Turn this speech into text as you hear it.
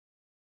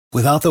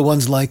Without the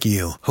ones like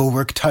you, who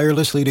work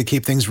tirelessly to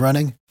keep things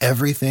running,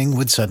 everything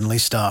would suddenly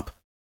stop.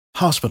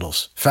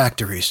 Hospitals,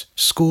 factories,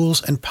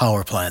 schools, and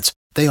power plants,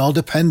 they all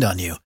depend on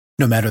you.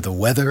 No matter the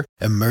weather,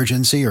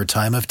 emergency, or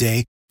time of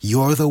day,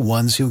 you're the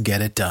ones who get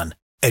it done.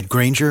 At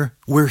Grainger,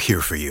 we're here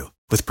for you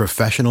with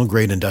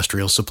professional-grade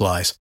industrial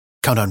supplies.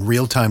 Count on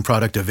real-time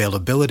product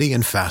availability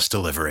and fast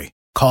delivery.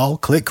 Call,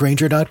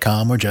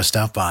 clickgrainger.com, or just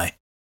stop by.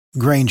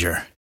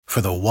 Grainger, for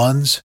the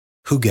ones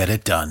who get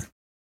it done.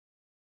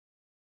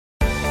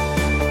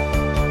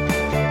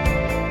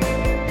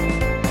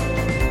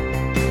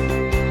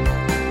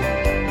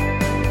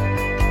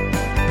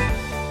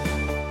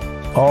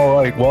 All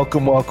right,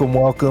 welcome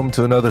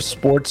to another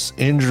Sports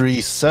Injury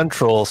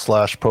Central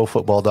 / Pro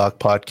Football Doc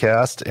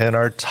podcast. And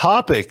our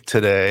topic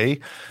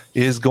today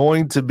is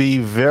going to be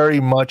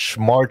very much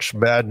March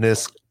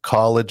Madness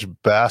college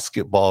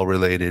basketball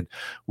related.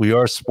 We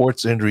are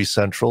Sports Injury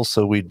Central,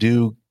 so we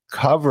do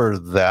cover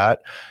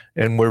that.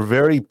 And we're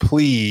very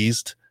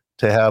pleased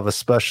to have a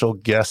special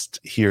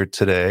guest here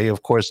today.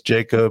 Of course,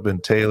 Jacob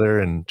and Taylor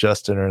and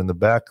Justin are in the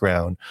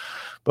background.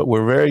 But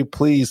we're very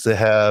pleased to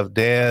have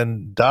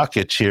Dan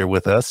Dakich here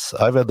with us.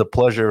 I've had the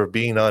pleasure of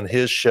being on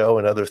his show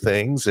and other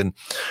things and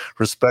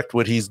respect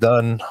what he's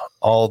done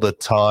all the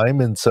time.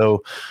 And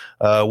so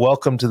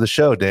welcome to the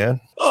show,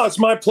 Dan. Oh, it's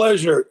my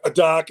pleasure,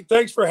 Doc.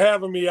 Thanks for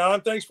having me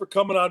on. Thanks for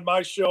coming on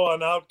my show on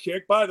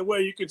OutKick. By the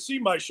way, you can see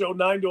my show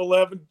 9 to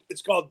 11.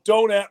 It's called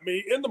Don't At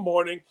Me in the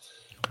morning.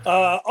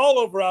 All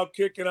over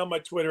OutKick and on my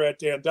Twitter at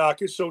Dan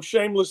Dakich. So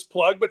shameless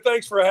plug, but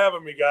thanks for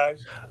having me,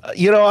 guys.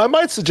 I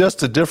might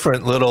suggest a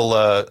different little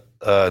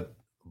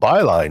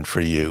byline for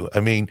you.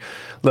 I mean,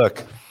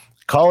 look,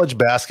 college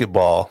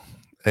basketball,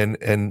 and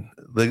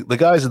the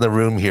guys in the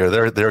room here,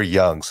 they're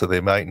young, so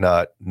they might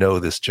not know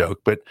this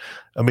joke. But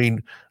I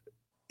mean,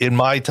 in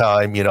my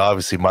time,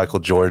 obviously Michael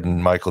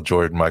Jordan,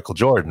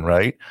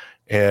 right?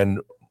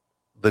 And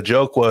the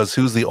joke was,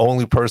 who's the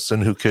only person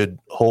who could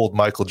hold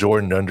Michael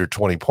Jordan under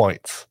 20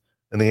 points?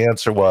 And the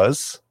answer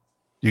was,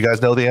 you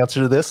guys know the answer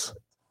to this?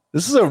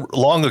 This is a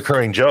long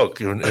occurring joke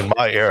in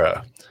my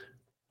era.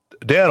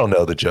 Dan will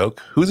know the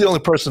joke. Who's the only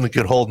person that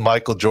could hold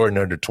Michael Jordan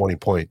under 20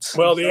 points?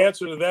 Well, the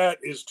answer to that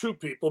is two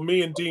people,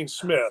 me and Dean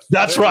Smith.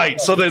 That's right.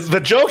 So the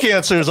joke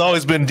answer has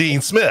always been Dean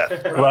Smith,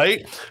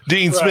 right?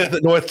 Dean Smith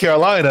at North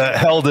Carolina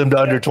held him to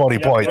under 20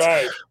 points.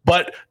 Right.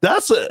 But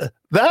that's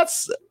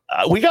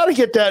we got to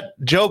get that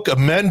joke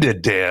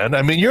amended, Dan.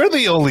 I mean, you're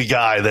the only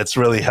guy that's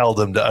really held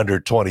him to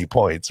under 20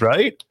 points,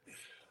 right?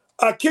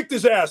 Kicked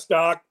his ass,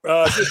 Doc. We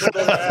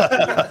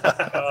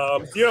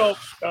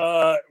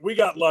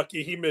got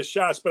lucky. He missed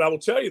shots, but I will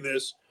tell you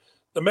this.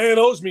 The man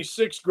owes me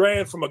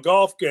 $6,000 from a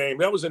golf game.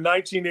 That was in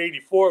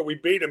 1984. We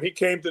beat him. He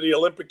came to the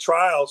Olympic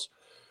trials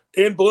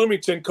in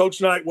Bloomington. Coach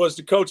Knight was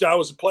the coach. I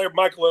was a player.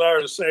 Michael and I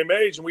are the same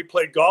age, and we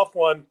played golf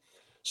one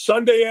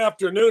Sunday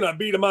afternoon. I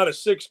beat him out of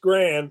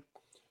 $6,000.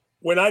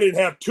 When I didn't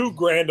have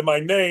 $2,000 to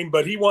my name,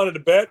 but he wanted to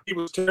bet. He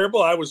was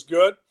terrible. I was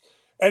good.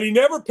 And he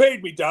never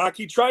paid me, Doc.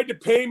 He tried to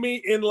pay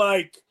me in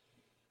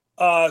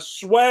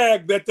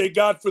swag that they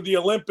got for the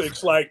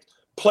Olympics, like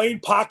plain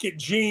pocket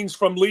jeans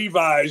from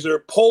Levi's or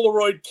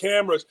Polaroid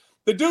cameras.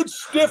 The dude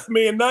stiffed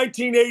me in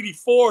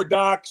 1984,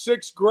 Doc,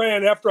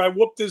 $6,000 after I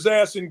whooped his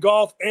ass in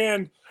golf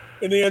and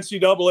in the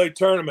NCAA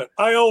tournament.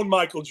 I own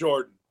Michael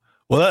Jordan.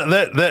 Well,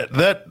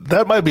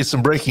 that might be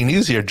some breaking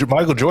news here.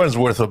 Michael Jordan's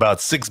worth about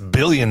 $6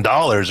 billion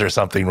or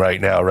something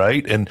right now,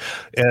 right? And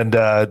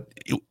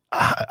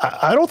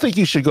I don't think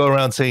you should go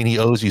around saying he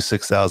owes you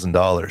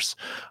 $6,000.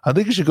 I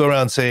think you should go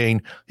around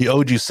saying he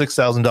owed you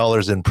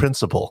 $6,000 in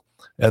principal,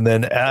 and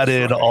then add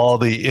in all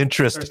the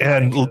interest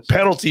and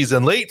penalties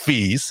and late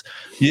fees.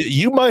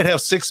 You might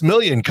have $6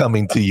 million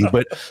coming to you,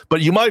 but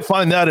you might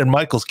find that in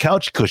Michael's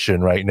couch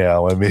cushion right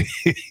now. I mean,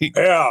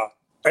 yeah.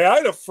 Hey, I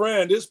had a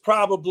friend. It's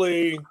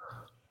probably,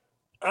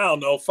 I don't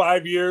know,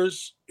 5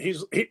 years. He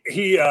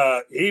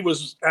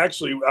was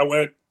actually,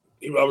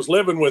 I was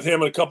living with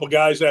him and a couple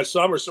guys that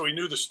summer, so he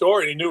knew the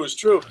story and he knew it was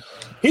true.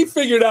 He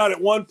figured out at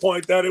one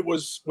point that it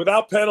was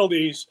without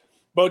penalties,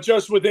 but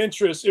just with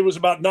interest, it was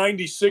about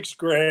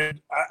 $96,000.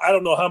 I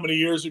don't know how many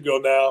years ago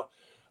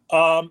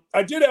now.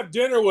 I did have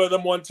dinner with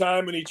him one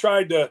time, and he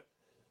tried to,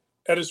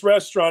 at his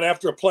restaurant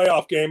after a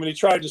playoff game, and he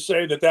tried to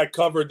say that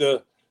covered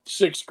the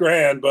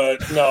 $6,000,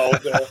 but no,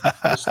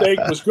 the steak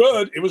was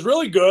good. It was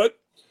really good,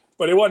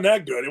 but it wasn't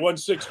that good. It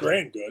wasn't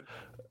 $6,000 good.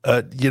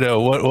 What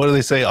do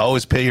they say?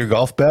 Always pay your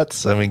golf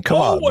bets. I mean,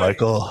 come on,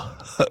 Michael.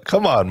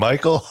 Come on,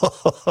 Michael.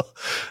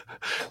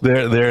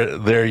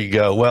 There you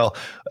go. Well,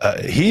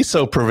 he's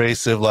so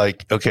pervasive.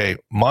 Like, okay,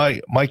 my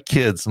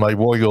kids, my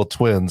Royal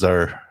twins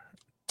are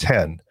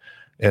 10,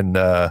 and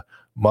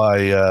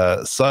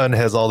my son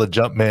has all the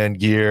Jumpman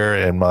gear,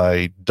 and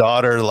my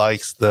daughter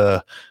likes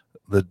the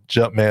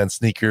Jumpman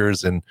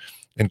sneakers, and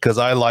because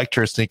I liked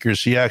her sneakers,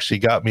 she actually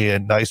got me a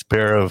nice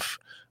pair of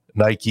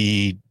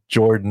Nike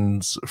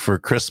Jordans for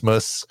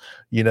Christmas,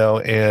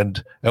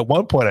 and at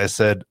one point I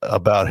said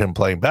about him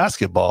playing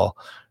basketball,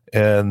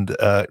 and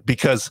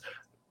because,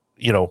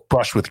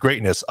 Brush with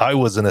Greatness, I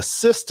was an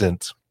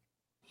assistant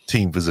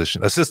team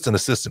physician,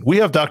 assistant. We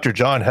have Dr.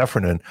 John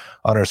Heffernan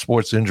on our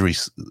Sports Injury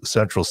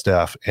Central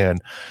staff,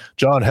 and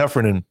John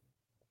Heffernan,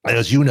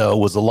 as you know,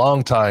 was a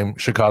longtime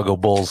Chicago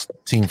Bulls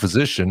team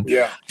physician.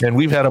 Yeah. And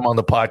we've had him on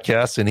the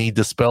podcast, and he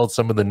dispelled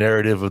some of the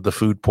narrative of the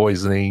food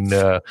poisoning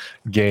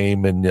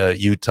game in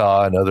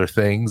Utah and other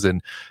things.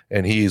 And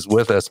he's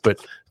with us.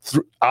 But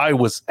I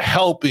was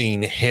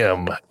helping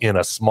him in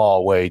a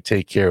small way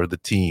take care of the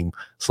team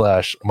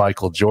 /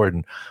 Michael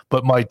Jordan.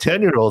 But my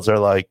 10-year-olds are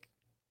like,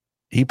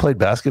 he played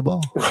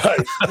basketball?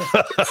 Right.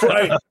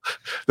 Right.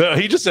 No,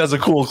 he just has a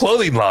cool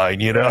clothing line,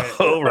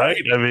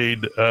 right? I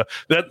mean,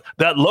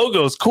 that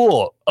logo's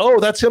cool. Oh,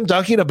 that's him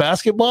dunking a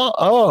basketball?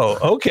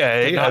 Oh,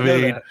 okay. I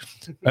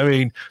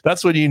mean,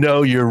 that's when you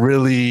know you're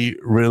really,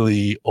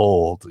 really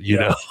old,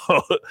 know.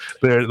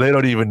 They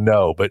don't even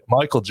know. But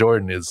Michael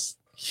Jordan is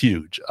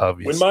huge,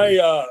 obviously.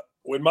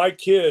 When my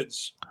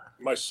kids,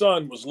 my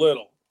son was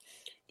little,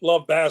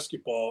 loved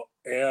basketball,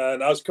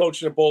 and I was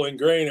coaching at Bowling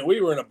Green, and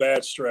we were in a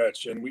bad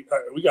stretch, and we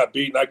got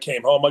beaten. I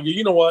came home. I go,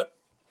 you know what?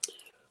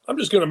 I'm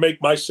just going to make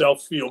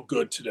myself feel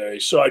good today.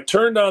 So I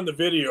turned on the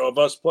video of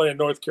us playing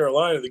North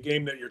Carolina, the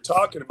game that you're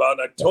talking about,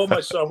 and I told my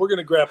son, we're going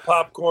to grab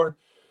popcorn.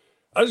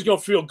 I'm just going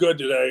to feel good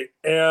today.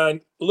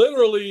 And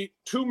literally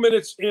 2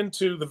 minutes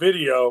into the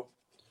video,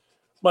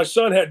 my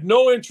son had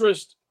no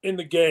interest in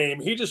the game.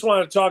 He just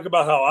wanted to talk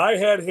about how I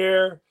had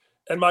hair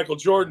and Michael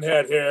Jordan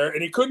had hair,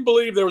 and he couldn't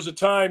believe there was a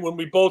time when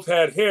we both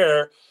had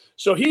hair.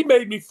 So he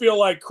made me feel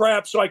like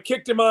crap. So I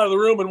kicked him out of the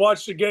room and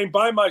watched the game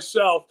by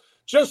myself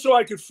just so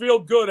I could feel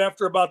good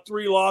after about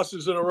 3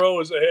 losses in a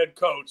row as a head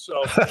coach.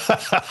 So,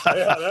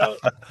 yeah,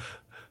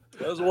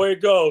 that's the way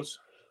it goes.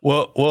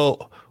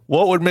 Well,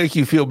 what would make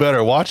you feel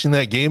better, watching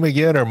that game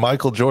again or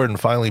Michael Jordan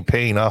finally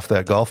paying off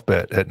that golf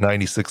bet at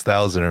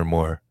 $96,000 or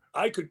more?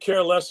 I could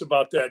care less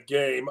about that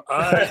game.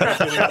 I'm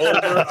getting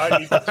older. I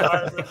need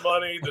retirement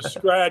money, the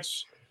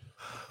scratch.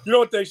 You know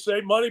what they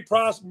say?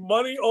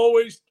 Money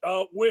always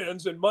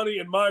wins, and money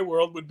in my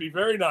world would be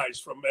very nice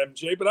from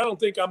MJ, but I don't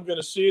think I'm going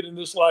to see it in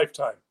this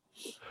lifetime.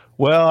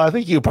 Well, I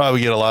think you'll probably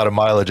get a lot of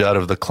mileage out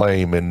of the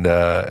claim and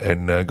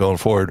going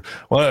forward.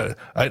 Well,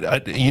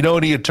 you know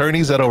any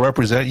attorneys that'll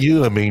represent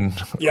you? I mean,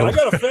 yeah, I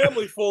got a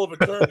family full of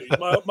attorneys.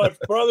 My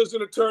brother's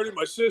an attorney.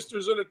 My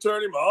sister's an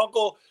attorney. My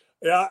uncle.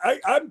 Yeah,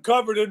 I'm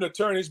covered in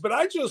attorneys, but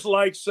I just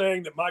like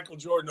saying that Michael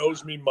Jordan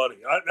owes me money.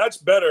 That's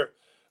better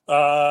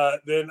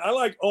than I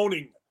like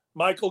owning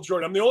Michael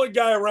Jordan. I'm the only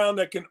guy around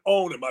that can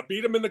own him. I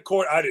beat him in the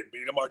court. I didn't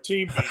beat him. Our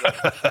team beat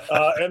him.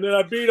 And then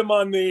I beat him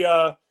on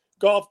the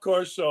golf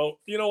course. So,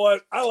 you know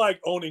what? I like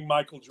owning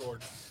Michael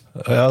Jordan.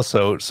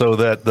 Also, so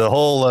that the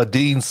whole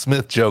Dean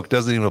Smith joke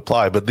doesn't even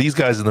apply. But these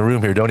guys in the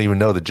room here don't even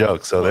know the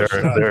joke, so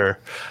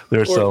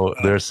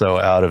they're so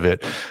out of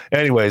it.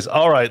 Anyways,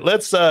 all right,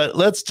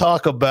 let's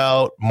talk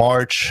about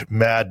March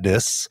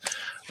Madness.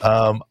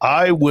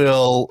 I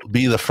will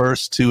be the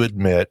first to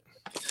admit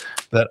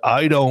that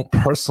I don't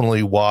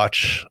personally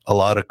watch a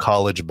lot of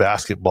college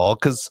basketball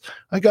because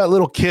I got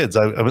little kids.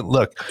 I mean,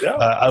 look,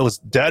 I was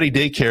daddy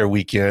daycare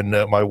weekend.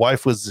 My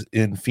wife was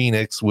in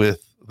Phoenix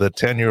with the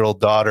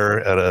 10-year-old daughter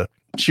at a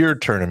cheer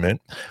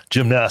tournament,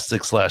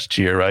 gymnastics /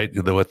 cheer, right?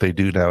 What they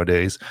do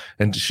nowadays.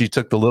 And she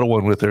took the little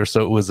one with her.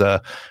 So it was a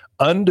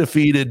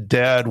undefeated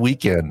dad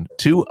weekend,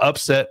 2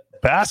 upset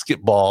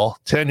basketball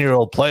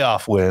 10-year-old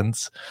playoff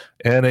wins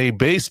and a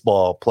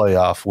baseball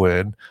playoff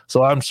win.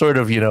 So I'm sort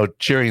of,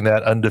 cheering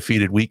that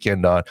undefeated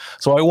weekend on.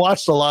 So I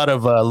watched a lot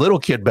of little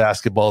kid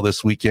basketball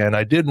this weekend.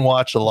 I didn't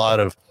watch a lot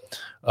of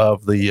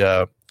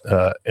the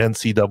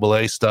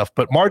NCAA stuff,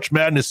 but March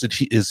Madness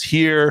is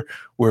here.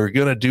 We're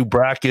going to do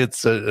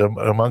brackets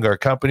among our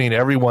company, and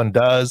everyone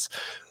does.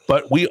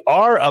 But we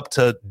are up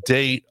to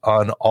date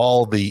on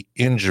all the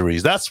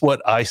injuries. That's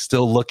what I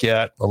still look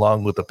at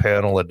along with the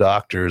panel of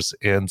doctors.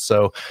 And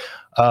so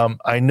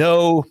I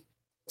know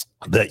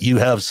that you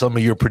have some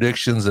of your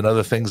predictions and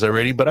other things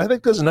already, but I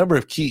think there's a number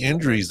of key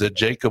injuries that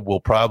Jacob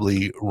will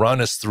probably run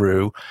us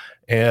through.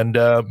 And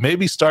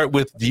maybe start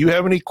with, do you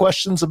have any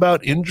questions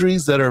about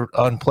injuries that are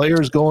on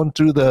players going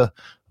through the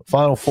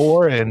Final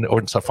Four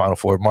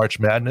March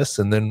Madness,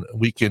 and then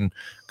we can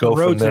go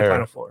from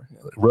there.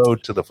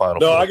 Road to the Final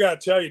Four. No, I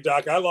got to tell you,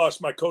 Doc, I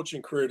lost my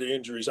coaching career to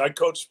injuries. I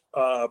coached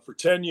for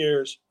 10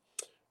 years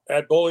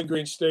at Bowling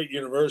Green State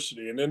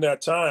University, and in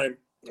that time,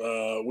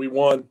 we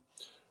won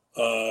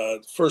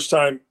first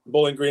time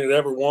Bowling Green had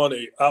ever won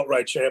a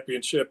outright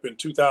championship in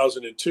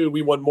 2002.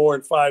 We won more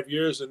in 5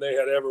 years than they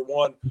had ever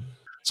won.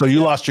 So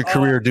you lost your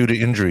career due to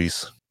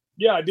injuries.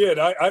 Yeah, I did.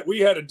 We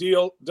had a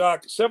deal,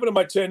 Doc. 7 of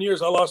my 10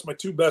 years, I lost my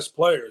 2 best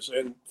players.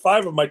 And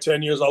 5 of my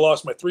 10 years, I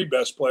lost my 3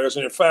 best players.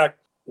 And in fact,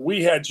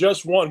 we had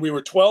just won. We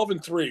were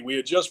 12-3. We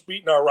had just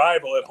beaten our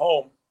rival at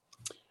home.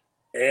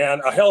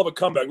 And a hell of a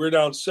comeback. We were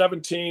down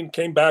 17,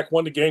 came back,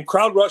 won the game.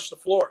 Crowd rushed the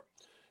floor.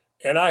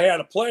 And I had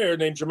a player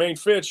named Jermaine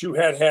Fitch who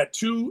had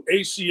 2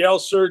 ACL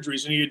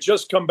surgeries, and he had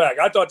just come back.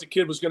 I thought the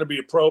kid was going to be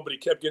a pro, but he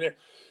kept getting in.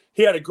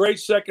 He had a great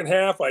second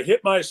half. I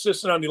hit my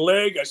assistant on the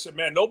leg. I said,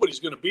 man, nobody's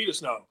going to beat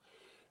us now.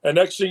 And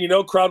next thing you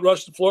know, crowd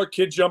rushed the floor.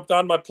 Kid jumped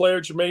on my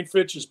player, Jermaine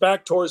Fitch's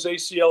back, tore his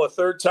ACL a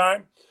 3rd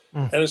time.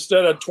 And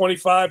instead of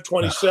 25,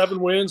 27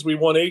 wins, we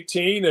won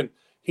 18. And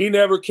he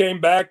never came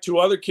back. Two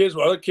other kids,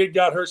 one other kid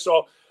got hurt.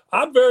 So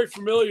I'm very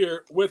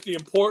familiar with the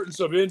importance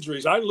of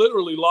injuries. I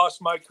literally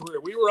lost my career.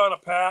 We were on a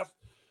path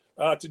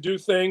to do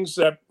things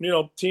that,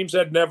 teams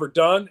had never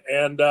done.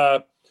 And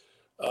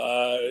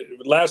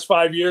last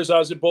 5 years I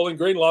was at Bowling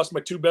Green, lost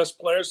my two best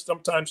players,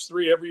 sometimes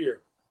three every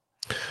year.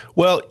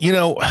 Well,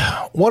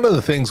 one of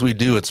the things we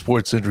do at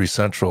Sports Injury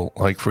Central,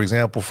 like, for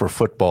example, for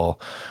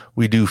football,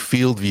 we do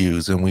field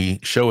views and we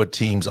show a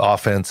team's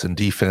offense and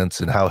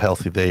defense and how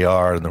healthy they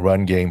are and the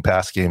run game,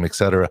 pass game, et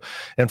cetera.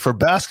 And for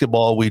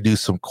basketball, we do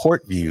some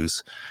court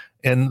views.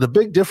 And the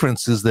big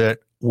difference is that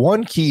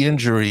one key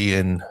injury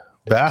in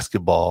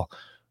basketball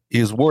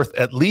is worth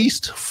at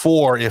least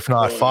 4, if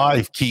not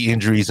 5 key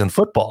injuries in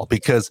football,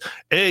 because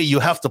A,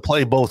 you have to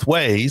play both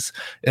ways,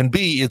 and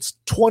B, it's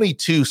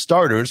 22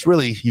 starters.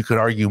 Really, you could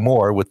argue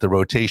more with the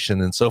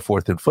rotation and so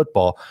forth in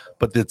football,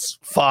 but it's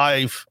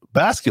 5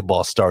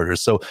 basketball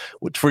starters. So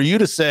for you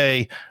to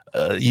say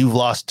you've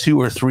lost 2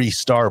 or 3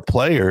 star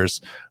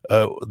players,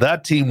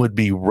 that team would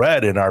be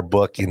red in our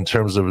book in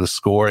terms of the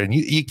score. And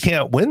you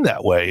can't win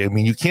that way. I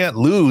mean, you can't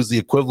lose the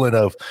equivalent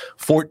of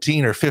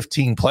 14 or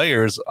 15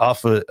 players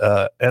off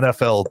a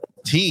NFL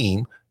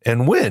team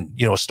and win,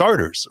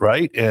 starters,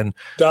 right? And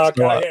Doc,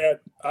 so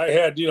I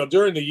had,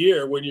 during the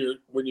year when you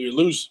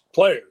lose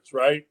players,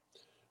 right?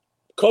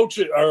 Coach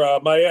or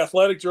my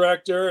athletic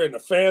director and the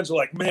fans are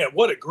like, man,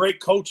 what a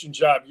great coaching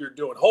job you're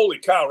doing. Holy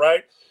cow,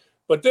 right?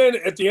 But then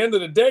at the end of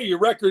the day, your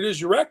record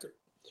is your record.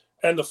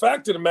 And the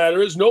fact of the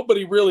matter is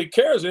nobody really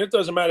cares. And it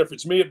doesn't matter if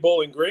it's me at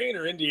Bowling Green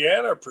or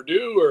Indiana or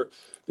Purdue or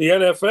the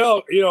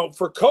NFL,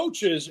 for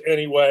coaches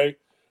anyway,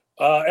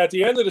 at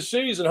the end of the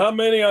season, how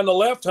many on the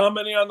left, how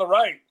many on the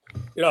right,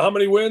 how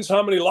many wins,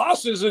 how many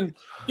losses. And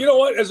you know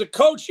what, as a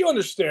coach, you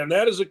understand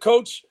that. As a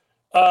coach,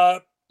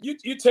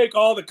 you take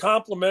all the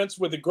compliments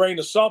with a grain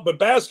of salt. But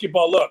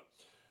basketball, look,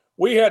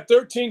 we had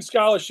 13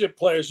 scholarship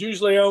players.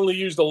 Usually I only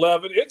used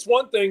 11. It's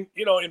one thing,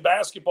 in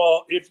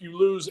basketball, if you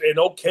lose an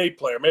okay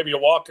player, maybe a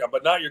walk-on,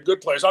 but not your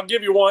good players. I'll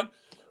give you one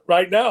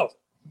right now.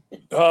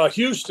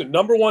 Houston,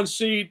 number 1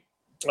 seed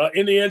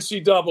in the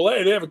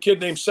NCAA. They have a kid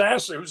named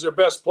Sasser, who's their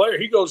best player.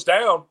 He goes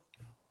down.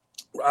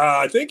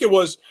 I think it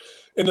was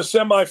in the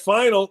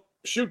semifinal.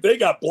 Shoot, they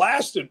got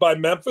blasted by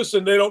Memphis,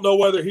 and they don't know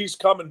whether he's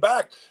coming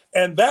back.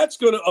 And that's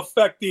going to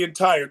affect the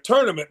entire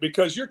tournament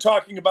because you're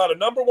talking about a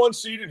number 1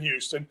 seed in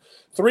Houston,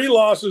 3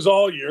 losses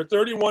all year,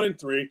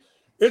 31-3.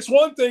 It's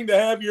one thing to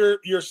have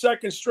your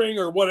second string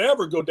or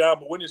whatever go down,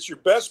 but when it's your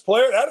best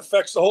player, that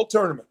affects the whole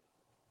tournament.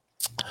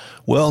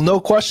 Well, no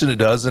question it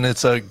does, and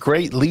it's a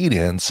great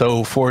lead-in.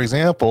 So, for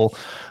example,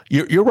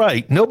 you're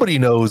right. Nobody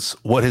knows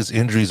what his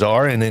injuries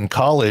are, and in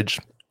college,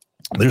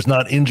 there's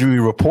not injury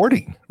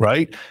reporting,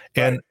 right?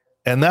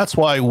 And that's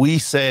why we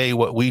say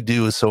what we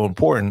do is so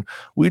important.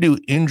 We do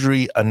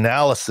injury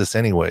analysis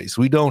anyways.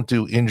 We don't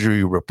do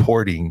injury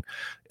reporting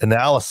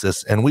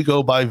analysis, and we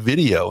go by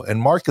video.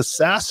 And Marcus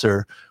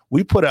Sasser,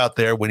 we put out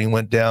there when he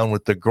went down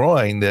with the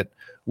groin that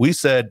we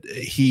said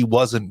he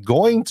wasn't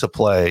going to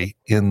play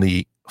in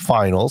the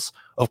finals.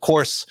 Of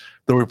course,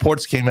 the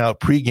reports came out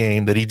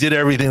pregame that he did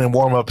everything in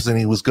warmups and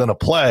he was going to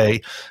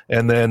play.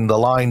 And then the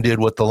line did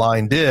what the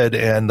line did.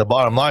 And the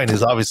bottom line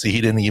is obviously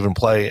he didn't even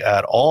play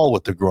at all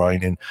with the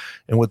groin.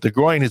 And with the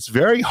groin, it's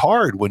very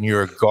hard when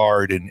you're a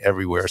guard and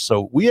everywhere.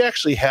 So we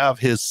actually have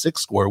his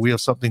 6 score. We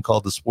have something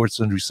called the Sports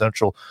Injury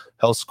Central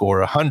Health Score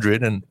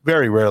 100. And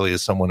very rarely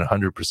is someone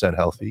 100%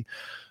 healthy.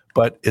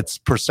 But it's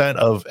percent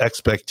of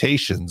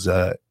expectations.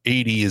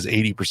 80 is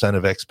 80%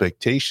 of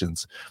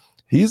expectations.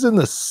 He's in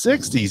the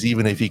 60s,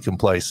 even if he can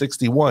play.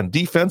 61.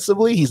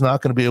 Defensively, he's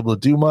not going to be able to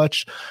do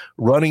much.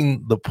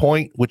 Running the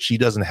point, which he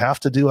doesn't have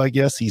to do, I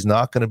guess, he's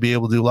not going to be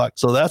able to do a lot.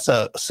 So that's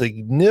a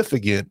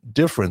significant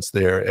difference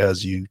there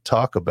as you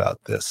talk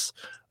about this,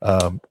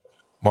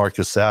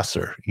 Marcus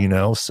Sasser,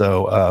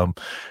 So,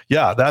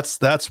 yeah,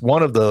 that's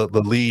one of the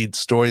lead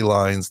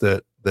storylines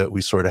that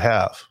we sort of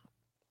have.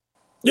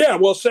 Yeah,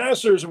 well,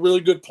 Sasser is a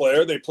really good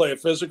player. They play a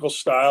physical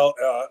style.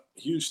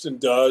 Houston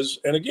does.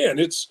 And again,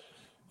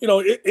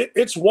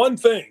 it's one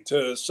thing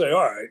to say,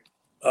 all right,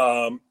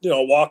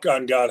 a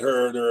walk-on got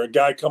hurt or a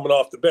guy coming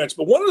off the bench.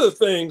 But one of the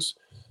things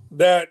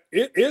that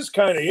it is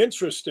kind of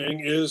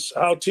interesting is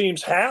how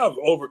teams have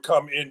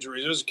overcome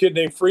injuries. There's a kid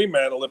named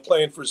Fremantle that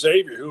playing for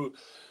Xavier who,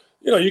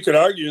 you could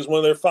argue is one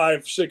of their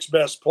 5-6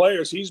 best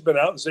players. He's been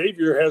out, and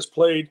Xavier has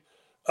played,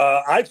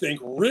 I think,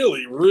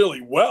 really,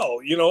 really well,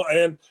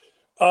 and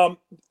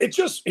it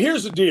just,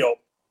 here's the deal,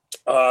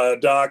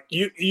 Doc,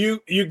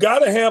 you got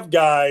to have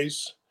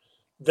guys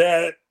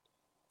that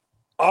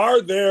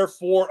are there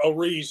for a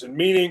reason,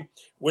 meaning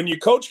when you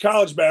coach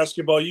college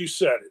basketball, you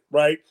said it,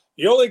 right?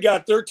 You only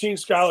got 13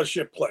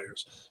 scholarship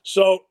players.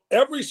 So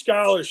every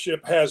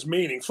scholarship has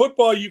meaning.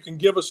 Football, you can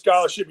give a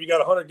scholarship. You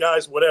got 100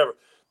 guys, whatever.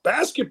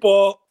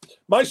 Basketball,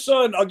 my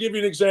son, I'll give you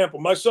an example.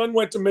 My son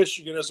went to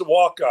Michigan as a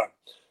walk-on.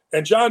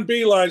 And John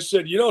Beilein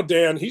said,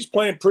 Dan, he's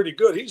playing pretty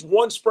good. He's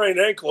 1 sprained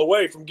ankle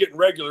away from getting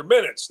regular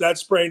minutes. That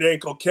sprained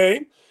ankle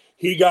came.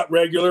 He got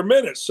regular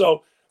minutes.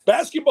 So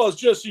basketball is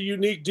just a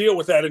unique deal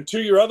with that. And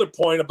to your other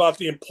point about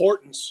the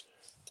importance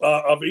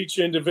of each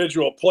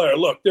individual player,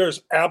 look,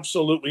 there's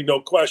absolutely no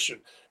question.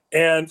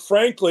 And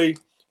frankly,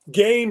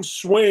 games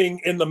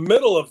swing in the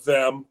middle of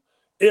them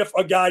if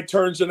a guy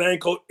turns an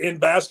ankle in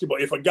basketball,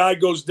 if a guy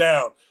goes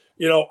down.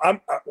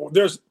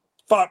 There's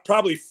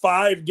probably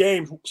 5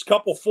 games, a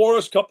couple for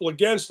us, a couple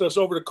against us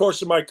over the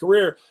course of my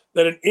career,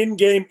 that an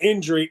in-game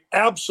injury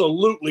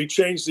absolutely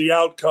changed the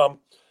outcome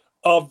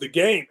of the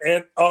game.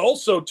 And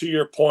also, to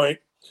your point,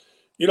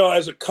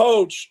 as a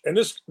coach, and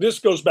this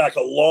goes back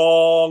a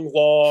long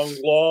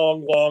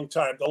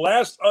time. The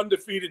last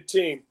undefeated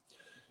team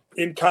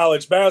in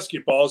college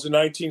basketball is the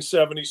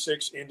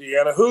 1976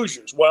 Indiana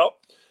Hoosiers. Well,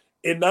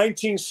 in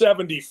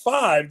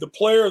 1975, the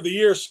player of the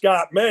year,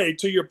 Scott May,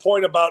 to your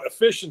point about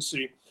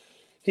efficiency,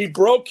 he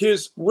broke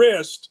his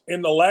wrist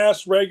in the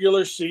last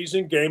regular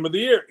season game of the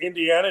year.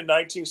 Indiana in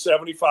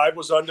 1975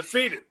 was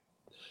undefeated.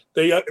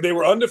 They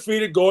were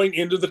undefeated going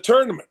into the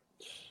tournament.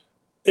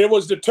 It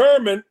was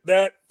determined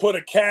that put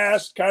a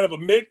cast, kind of a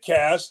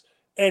mid-cast,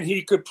 and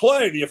he could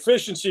play. The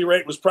efficiency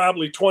rate was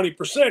probably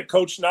 20%.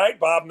 Coach Knight,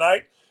 Bob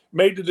Knight,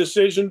 made the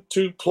decision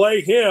to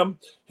play him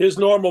his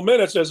normal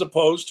minutes as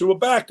opposed to a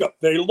backup.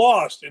 They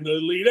lost in the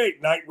Elite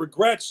Eight. Knight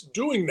regrets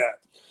doing that.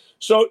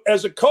 So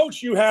as a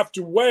coach, you have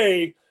to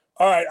weigh,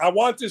 all right, I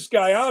want this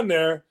guy on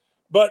there,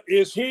 but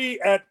is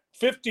he at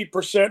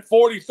 50%,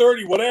 40,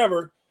 30,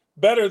 whatever,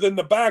 better than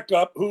the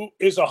backup who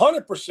is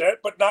 100%,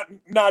 but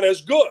not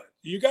as good?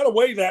 You got to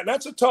weigh that. And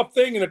that's a tough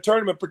thing in a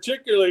tournament,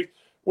 particularly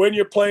when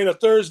you're playing a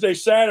Thursday,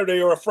 Saturday,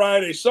 or a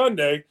Friday,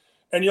 Sunday,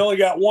 and you only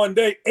got one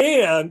day.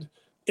 And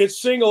it's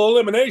single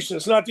elimination.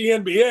 It's not the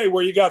NBA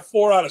where you got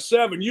 4 out of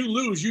 7. You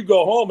lose, you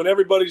go home, and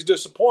everybody's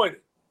disappointed.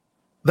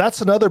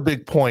 That's another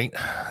big point.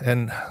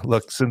 And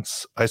look,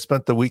 since I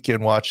spent the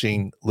weekend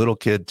watching little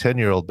kid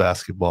 10-year-old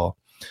basketball,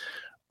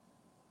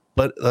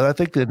 but I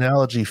think the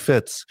analogy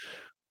fits.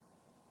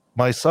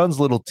 My son's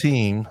little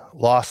team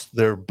lost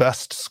their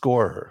best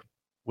scorer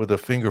with a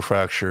finger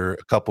fracture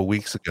a couple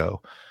weeks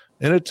ago.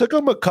 And it took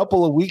them a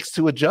couple of weeks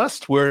to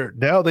adjust, where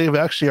now they've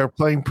actually are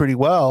playing pretty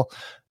well.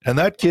 And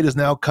that kid is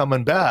now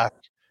coming back.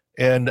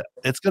 And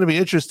it's going to be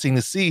interesting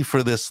to see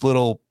for this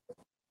little,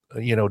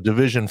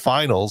 division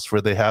finals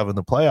where they have in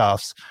the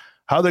playoffs,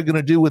 how they're going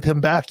to do with him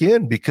back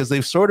in, because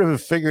they've sort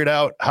of figured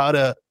out how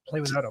to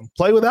play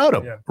without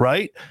him. Yeah.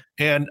 Right.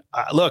 And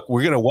look,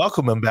 we're going to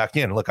welcome him back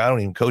in. Look, I don't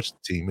even coach the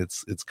team.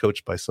 It's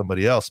coached by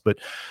somebody else. But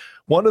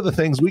one of the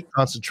things we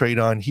concentrate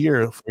on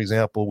here, for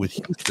example, with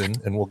Houston,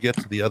 and we'll get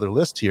to the other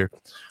list here,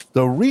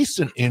 the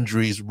recent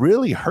injuries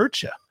really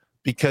hurt you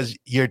because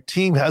your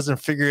team hasn't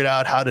figured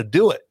out how to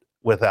do it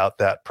without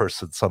that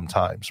person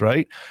sometimes,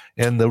 right?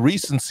 And the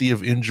recency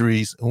of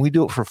injuries, and we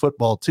do it for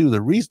football too,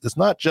 it's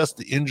not just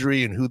the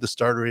injury and who the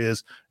starter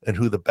is and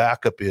who the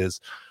backup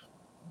is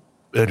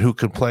and who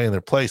can play in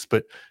their place,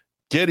 but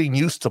getting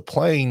used to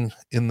playing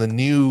in the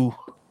new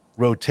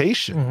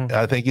rotation,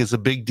 I think, is a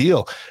big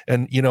deal.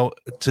 And,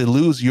 to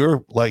lose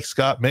like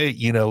Scott May,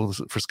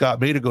 for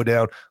Scott May to go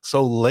down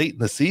so late in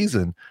the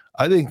season,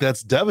 I think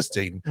that's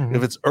devastating.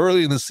 If it's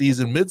early in the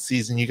season,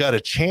 mid-season, you got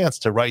a chance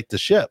to right the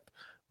ship.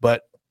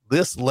 But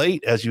this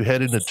late, as you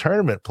head into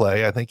tournament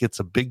play, I think it's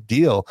a big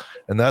deal.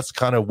 And that's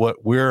kind of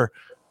what we're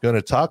going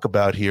to talk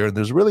about here. And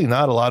there's really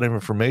not a lot of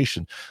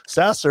information.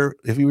 Sasser,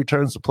 if he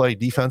returns to play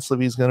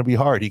defensively, he's going to be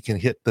hard. He can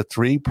hit the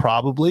 3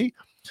 probably.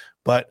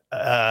 But,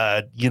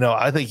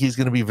 I think he's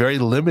going to be very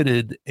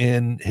limited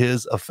in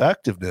his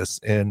effectiveness,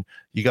 and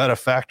you got to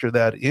factor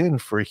that in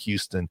for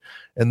Houston.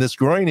 And this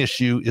groin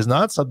issue is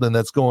not something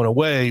that's going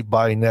away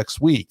by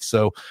next week.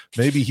 So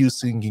maybe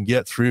Houston can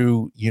get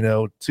through,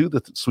 to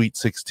the Sweet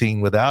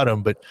 16 without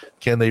him, but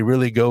can they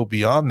really go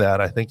beyond that?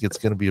 I think it's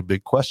going to be a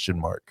big question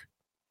mark.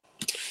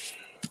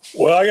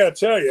 Well, I got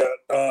to tell you,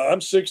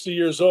 I'm 60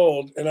 years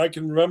old, and I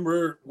can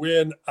remember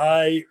when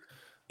I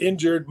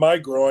injured my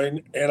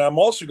groin, and I'm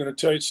also going to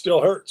tell you it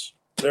still hurts.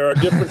 There are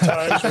different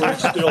times where it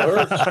still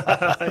hurts.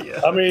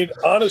 Yeah. I mean,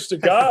 honest to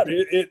God,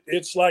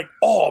 it's like,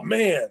 oh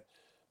man.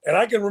 And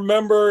I can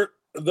remember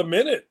the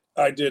minute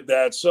I did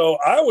that. So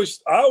I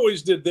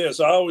always did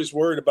this. I always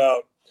worried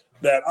about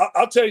that.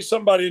 I'll tell you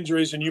something about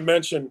injuries, and you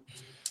mentioned,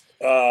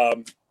 how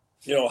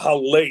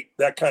late,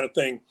 that kind of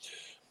thing.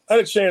 I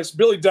had a chance.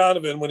 Billy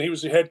Donovan, when he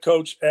was the head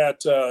coach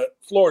at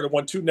Florida,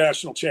 won 2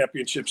 national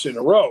championships in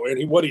a row.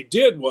 And what he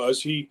did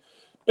was he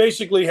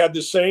basically had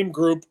the same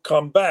group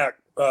come back,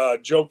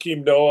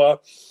 Joakim Noah,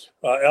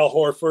 Al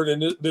Horford,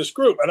 and this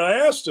group. And I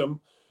asked him,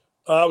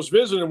 I was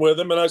visiting with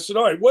him, and I said,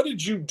 all right, what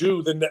did you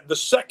do the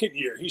second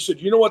year? He said,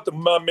 you know what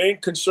my main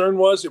concern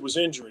was? It was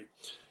injury.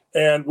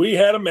 And we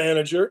had a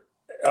manager,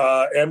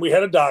 and we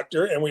had a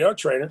doctor, and we had a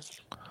trainer.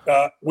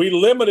 We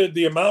limited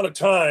the amount of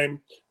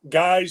time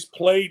guys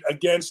played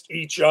against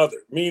each other,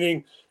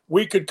 meaning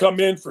we could come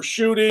in for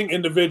shooting,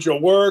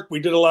 individual work. We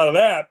did a lot of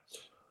that.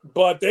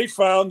 But they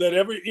found that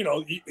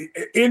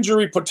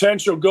injury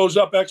potential goes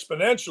up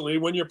exponentially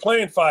when you're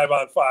playing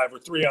 5-on-5 or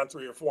 3-on-3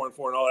 or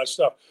 4-on-4 and all that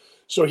stuff.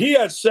 So he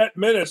had set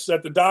minutes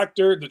that the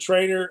doctor, the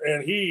trainer,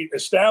 and he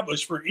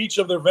established for each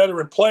of their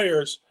veteran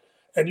players.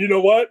 And you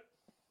know what?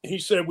 He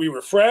said we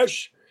were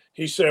fresh.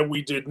 He said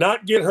we did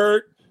not get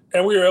hurt,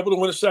 and we were able to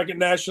win a second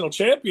national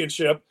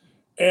championship.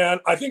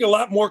 And I think a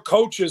lot more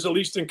coaches, at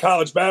least in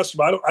college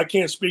basketball, I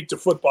can't speak to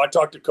football. I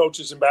talk to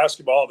coaches in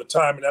basketball all the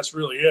time, and that's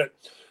really it,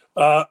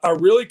 are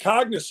really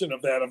cognizant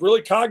of that, of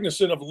really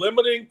cognizant of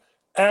limiting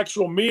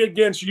actual me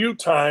against you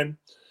time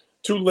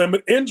to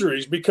limit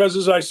injuries. Because,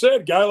 as I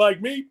said, guy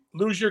like me,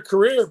 lose your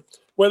career,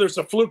 whether it's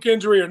a fluke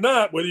injury or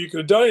not, whether you could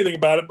have done anything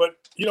about it, but,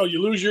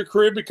 you lose your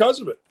career because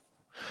of it.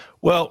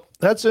 Well,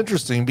 that's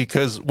interesting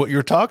because what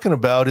you're talking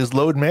about is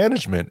load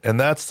management, and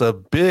that's a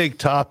big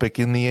topic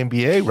in the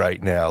NBA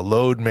right now,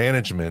 load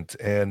management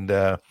and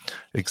et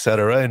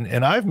cetera.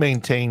 And I've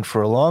maintained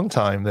for a long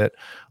time that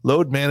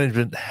load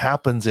management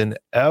happens in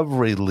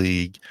every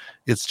league.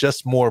 It's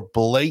just more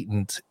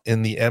blatant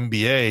in the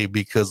NBA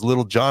because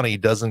little Johnny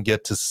doesn't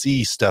get to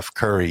see Steph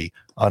Curry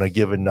on a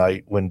given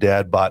night when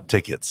dad bought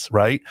tickets,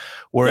 right?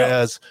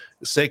 Whereas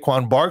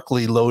Saquon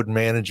Barkley load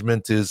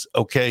management is,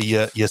 okay,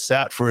 you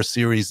sat for a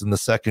series in the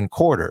second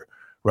quarter,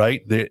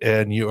 right?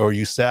 And you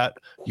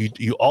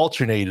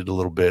alternated a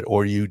little bit,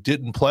 or you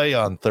didn't play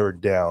on third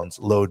downs,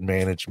 load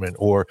management,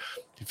 or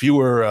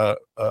fewer,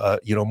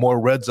 more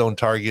red zone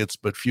targets,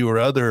 but fewer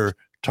other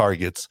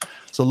targets.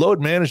 So load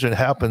management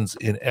happens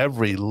in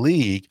every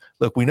league.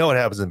 Look, we know it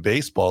happens in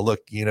baseball. Look,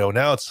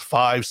 now it's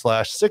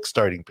 5/6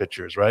 starting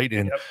pitchers, right?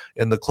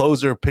 And the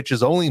closer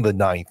pitches only in the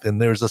ninth,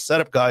 and there's a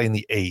setup guy in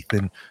the eighth.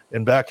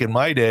 And back in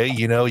my day,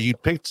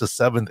 you'd pick the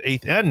seventh,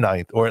 eighth, and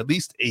ninth, or at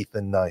least eighth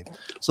and ninth.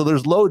 So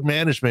there's load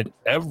management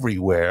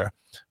everywhere.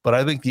 But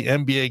I think the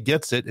NBA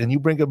gets it, and you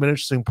bring up an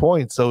interesting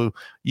point. So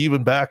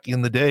even back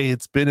in the day,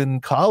 it's been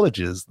in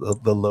colleges,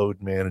 the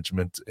load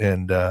management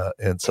and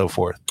so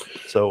forth.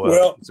 So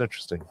it's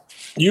interesting.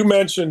 You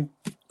mentioned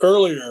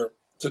earlier,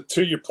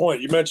 to your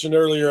point, you mentioned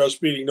earlier I was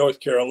beating North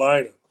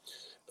Carolina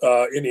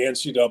in the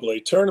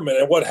NCAA tournament.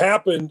 And what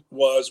happened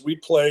was we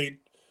played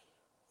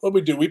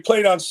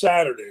on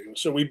Saturday.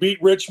 So we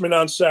beat Richmond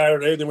on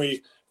Saturday. Then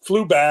we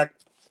flew back,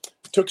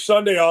 took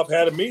Sunday off,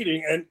 had a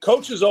meeting. And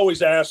coaches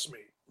always ask me,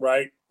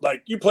 right?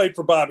 Like, you played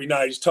for Bobby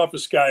Knight, he's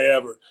toughest guy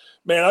ever.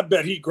 Man, I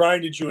bet he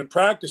grinded you in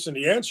practice. And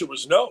the answer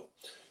was no.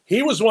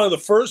 He was one of the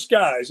first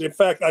guys. In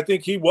fact, I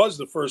think he was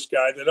the first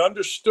guy that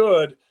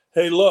understood,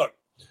 hey, look,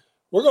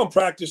 we're going to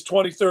practice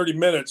 20, 30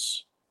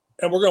 minutes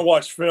and we're going to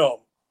watch film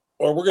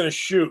or we're going to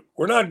shoot.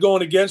 We're not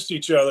going against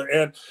each other.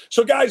 And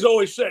so guys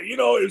always say,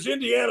 it was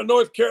Indiana,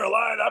 North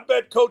Carolina. I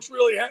bet coach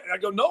really had. I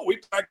go, no, we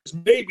practice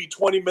maybe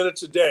 20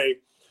 minutes a day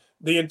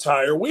the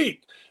entire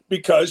week,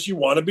 because you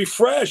want to be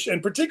fresh.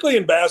 And particularly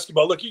in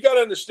basketball, look, you got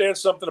to understand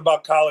something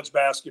about college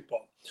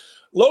basketball.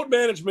 Load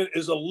management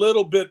is a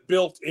little bit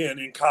built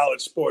in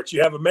college sports.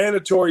 You have a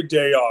mandatory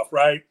day off,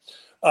 right?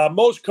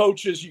 Most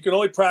coaches, you can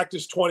only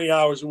practice 20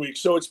 hours a week.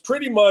 So it's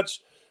pretty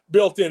much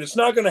built in. It's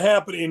not going to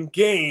happen in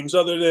games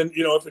other than,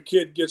 if a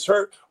kid gets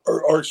hurt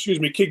or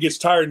kid gets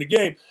tired in the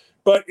game.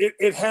 But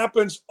it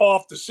happens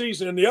off the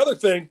season. And the other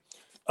thing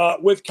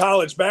with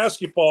college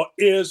basketball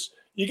is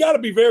you got to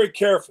be very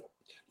careful.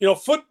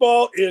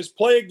 Football is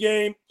play a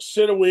game,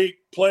 sit a week,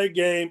 play a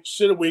game,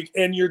 sit a week,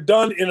 and you're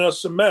done in a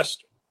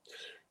semester.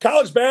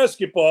 College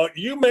basketball,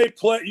 you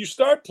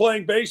start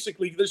playing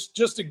basically this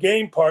just a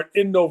game part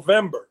in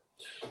November.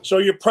 So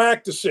you're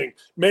practicing.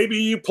 Maybe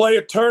you play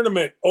a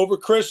tournament over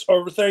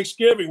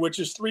Thanksgiving, which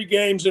is 3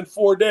 games in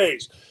 4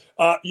 days.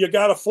 You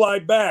got to fly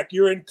back.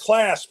 You're in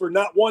class for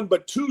not 1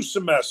 but 2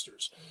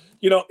 semesters.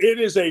 It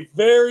is a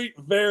very,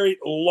 very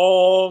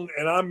long,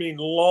 and I mean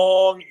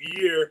long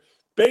year.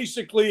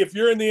 Basically, if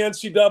you're in the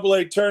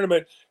NCAA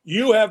tournament,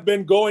 you have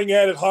been going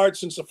at it hard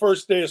since the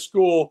first day of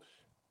school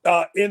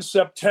in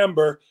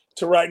September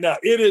to right now.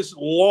 It is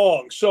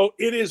long. So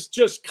it is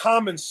just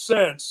common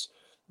sense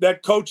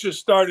that coaches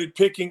started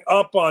picking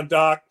up on,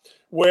 Doc,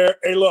 where,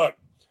 hey, look,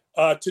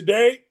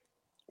 today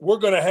we're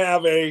going to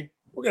have a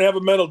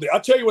medal day.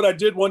 I'll tell you what I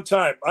did one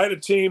time. I had a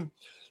team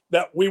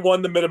that we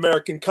won the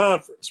Mid-American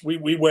Conference.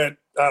 We went,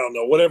 I don't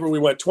know, whatever we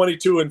went,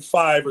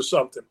 22-5 or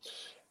something.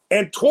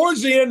 And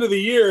towards the end of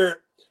the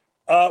year,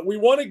 we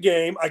won a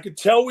game. I could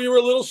tell we were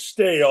a little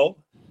stale,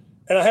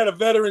 and I had a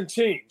veteran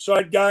team. So I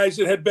had guys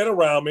that had been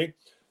around me.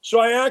 So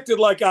I acted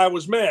like I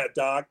was mad,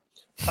 Doc.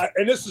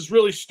 And this is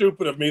really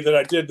stupid of me that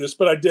I did this,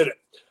 but I did it.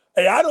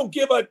 Hey, I don't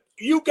give a –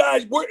 you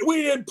guys,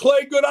 we didn't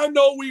play good. I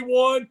know we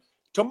won.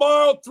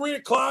 Tomorrow, 3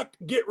 o'clock,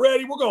 get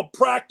ready. We're going to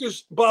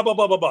practice, blah, blah,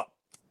 blah, blah, blah.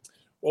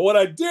 Well, what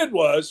I did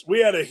was we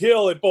had a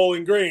hill at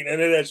Bowling Green,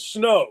 and it had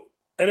snowed,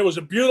 and it was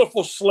a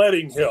beautiful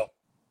sledding hill.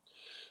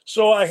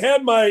 So I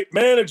had my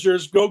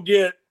managers go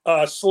get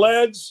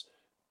sleds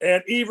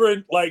and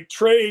even like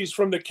trays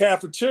from the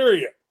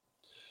cafeteria.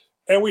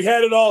 And we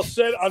had it all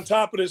set on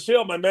top of this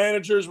hill. My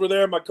managers were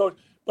there, my coach.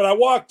 But I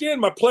walked in,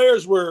 my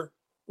players were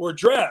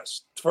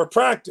dressed for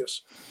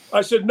practice.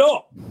 I said,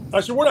 no.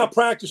 I said, we're not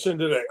practicing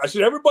today. I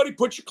said, everybody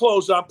put your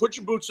clothes on, put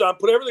your boots on,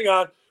 put everything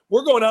on.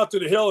 We're going out to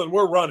the hill and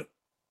we're running.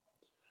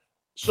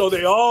 So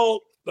they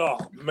all, oh,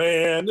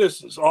 man,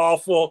 this is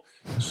awful.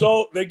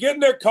 So they get in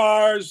their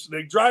cars,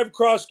 they drive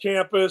across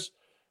campus,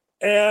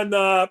 And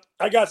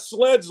I got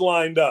sleds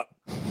lined up.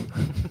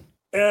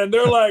 And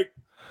they're like,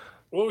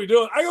 what are we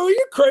doing? I go,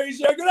 you're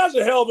crazy. I go, that's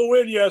a hell of a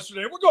win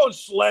yesterday. We're going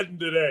sledding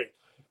today.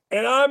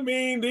 And I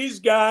mean, these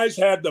guys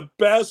had the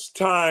best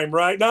time,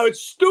 right? Now,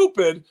 it's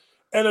stupid.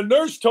 And a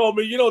nurse told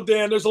me,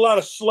 Dan, there's a lot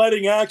of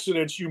sledding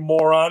accidents, you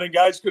moron, and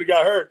guys could have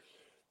got hurt.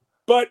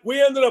 But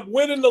we ended up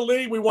winning the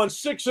league. We won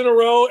 6 in a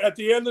row at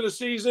the end of the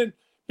season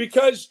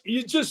because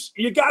you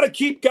got to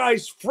keep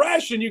guys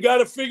fresh and you got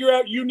to figure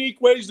out unique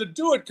ways to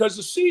do it because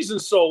the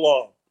season's so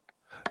long.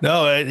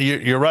 No,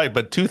 you're right.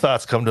 But 2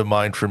 thoughts come to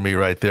mind for me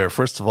right there.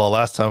 First of all,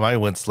 last time I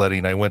went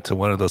sledding, I went to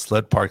one of those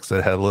sled parks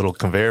that had a little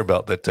conveyor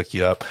belt that took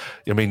you up.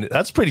 I mean,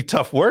 that's pretty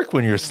tough work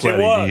when you're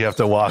sledding. You have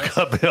to walk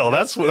uphill.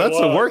 That's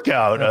a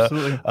workout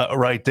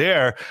right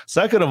there.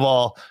 Second of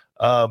all,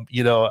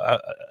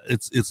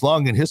 it's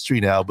long in history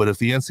now, but if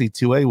the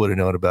NCAA would have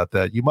known about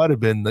that, it might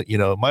have been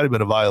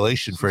a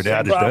violation for an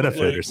added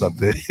benefit or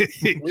something.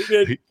 We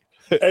did.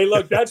 Hey,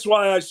 look, that's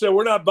why I said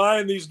we're not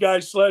buying these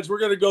guys sleds. We're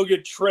going to go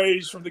get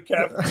trays from the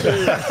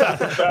cafeteria.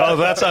 Oh,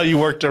 that's how you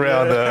worked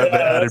around the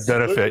added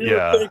benefit. We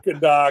were thinking,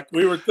 Doc.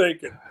 We were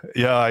thinking.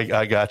 Yeah,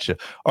 I got you.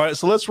 All right,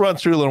 so let's run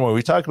through a little more.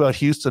 We talked about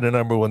Houston, a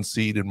number 1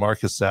 seed, and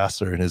Marcus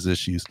Sasser and his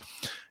issues.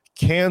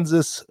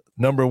 Kansas,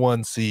 number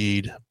 1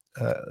 seed.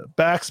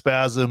 Back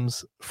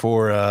spasms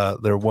for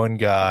their one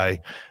guy.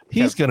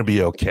 He's going to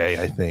be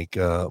okay, I think.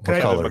 Can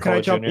I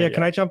jump? Yeah,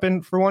 can I jump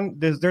in for one?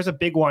 There's a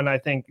big one, I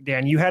think.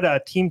 Dan, you had a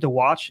team to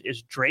watch.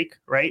 Is Drake,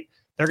 right?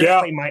 They're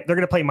going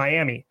to play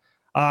Miami.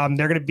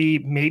 They're going to be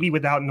maybe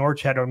without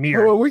Norchad or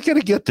Mir. Well, we're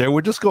going to get there.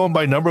 We're just going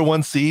by number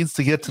 1 seeds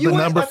to get to the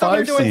number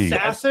 5 seed.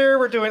 Sasser.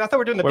 I thought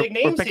we're doing the big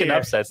names. We're picking here.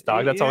 upsets,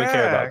 dog. That's all we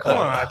care about. Come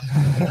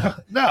on.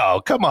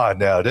 No, come on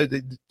now.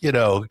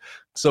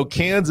 So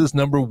Kansas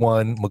number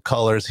 1,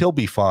 McCullers, he'll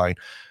be fine.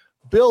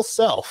 Bill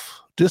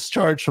Self,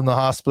 discharged from the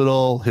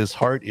hospital, his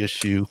heart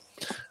issue.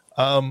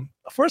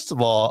 First of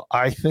all,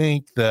 I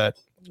think Bill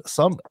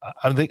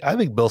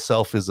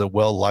Self is a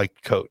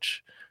well-liked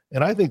coach.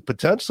 And I think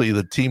potentially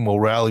the team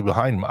will rally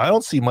behind him. I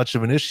don't see much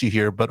of an issue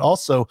here, but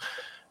also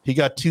he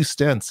got 2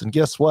 stents. And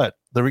guess what?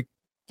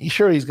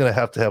 Sure, he's going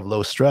to have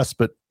low stress,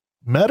 but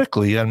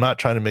medically, I'm not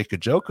trying to make a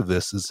joke of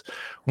this, is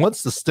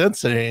once the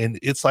stents are in,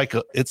 it's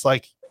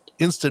like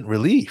instant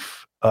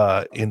relief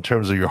in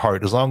terms of your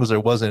heart, as long as there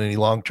wasn't any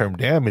long-term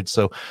damage.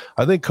 So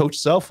I think Coach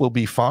Self will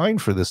be fine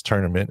for this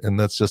tournament. And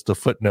that's just a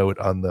footnote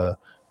on the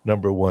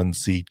number 1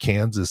 seed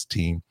Kansas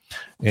team.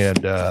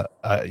 And,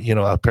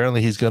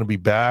 apparently he's going to be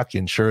back,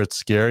 and sure, it's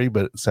scary,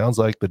 but it sounds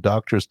like the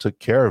doctors took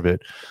care of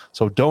it.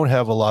 So don't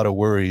have a lot of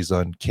worries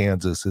on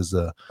Kansas as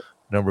a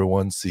number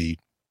 1 seed.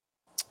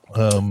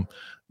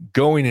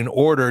 Going in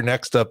order,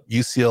 next up,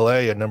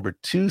 UCLA, a number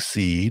 2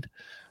 seed.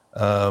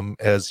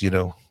 As you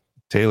know,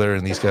 Taylor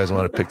and these guys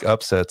want to pick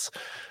upsets.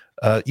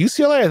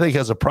 UCLA, I think,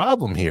 has a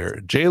problem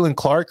here. Jalen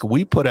Clark,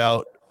 we put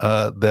out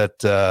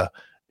that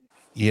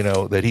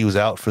he was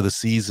out for the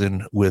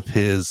season with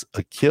his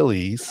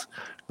Achilles,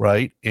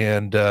 right?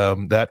 And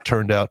that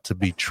turned out to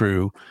be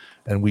true,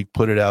 and we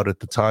put it out at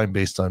the time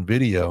based on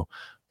video.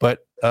 But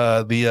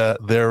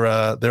their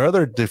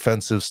other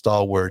defensive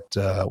stalwart,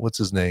 what's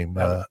his name?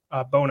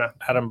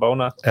 Adam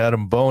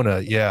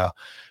Bona. Yeah.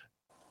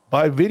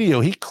 By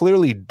video, he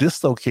clearly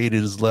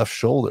dislocated his left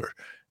shoulder.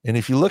 And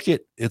if you look at,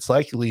 it's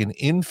likely an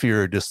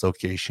inferior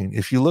dislocation.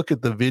 If you look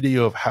at the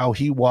video of how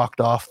he walked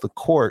off the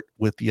court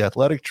with the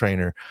athletic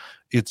trainer,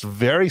 it's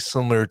very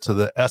similar to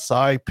the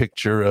SI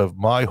picture of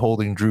my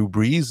holding Drew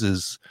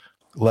Brees'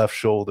 left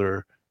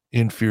shoulder,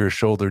 inferior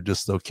shoulder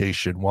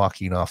dislocation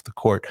walking off the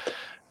court.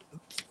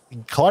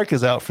 Clark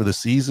is out for the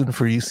season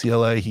for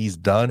UCLA. He's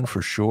done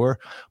for sure.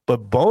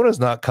 But Bona's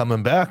not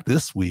coming back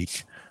this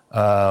week.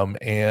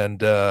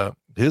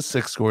 His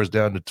 6 scores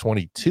down to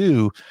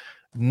 22.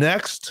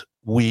 Next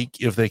week,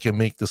 if they can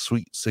make the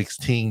Sweet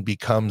 16,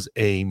 becomes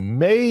a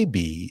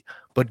maybe.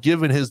 But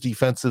given his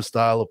defensive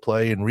style of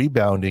play and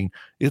rebounding,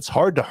 it's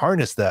hard to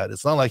harness that.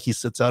 It's not like he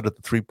sits out at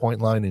the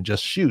 3-point line and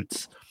just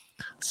shoots.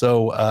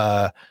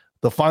 So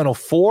the Final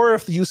Four,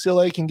 if the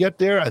UCLA can get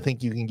there, I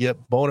think you can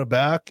get Bona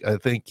back. I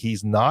think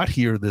he's not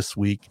here this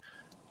week.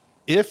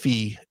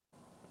 The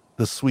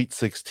Sweet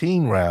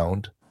 16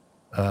 round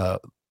the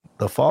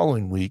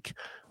following week,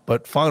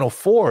 but Final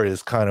Four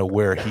is kind of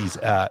where he's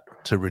at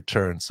to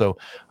return. So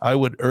I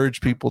would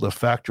urge people to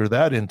factor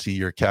that into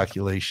your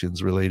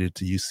calculations related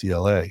to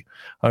UCLA.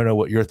 I don't know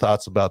what your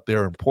thoughts about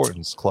their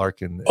importance, Clark.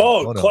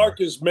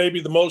 Clark is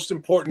maybe the most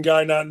important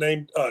guy not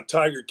named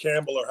Tiger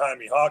Campbell or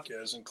Jaime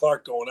Hawkins, and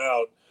Clark going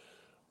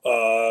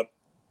out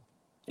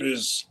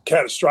is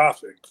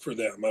catastrophic for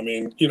them. I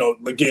mean,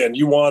 again,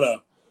 you want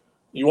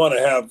to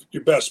have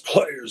your best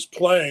players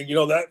playing.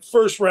 That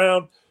first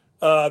round,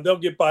 they'll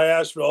get by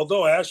Asheville,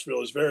 although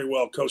Asheville is very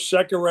well coached.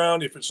 Second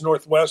round, if it's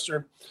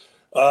Northwestern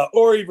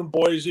or even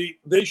Boise,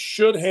 they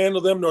should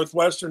handle them.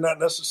 Northwestern, not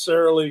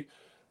necessarily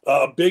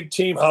a big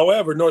team.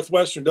 However,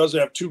 Northwestern does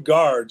have 2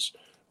 guards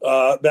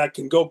that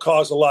can go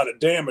cause a lot of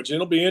damage.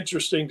 It'll be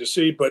interesting to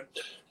see. But,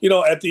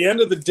 at the end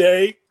of the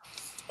day,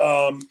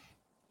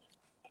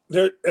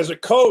 as a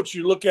coach,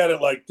 you look at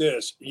it like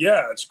this.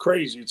 Yeah, it's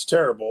crazy. It's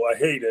terrible. I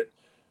hate it.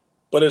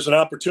 But it's an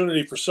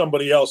opportunity for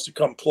somebody else to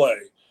come play.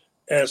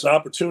 And it's an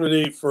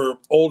opportunity for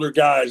older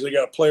guys. They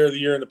got player of the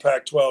year in the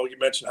Pac-12. You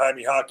mentioned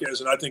Jaime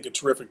Jaquez, and I think a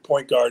terrific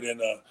point guard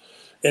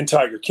in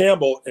Tiger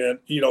Campbell, and,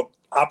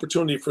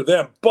 opportunity for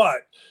them.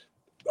 But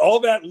all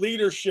that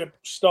leadership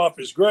stuff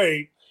is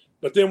great.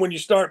 But then when you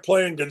start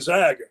playing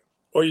Gonzaga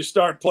or you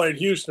start playing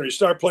Houston or you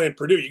start playing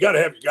Purdue, you got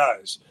to have your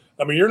guys.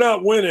 I mean, you're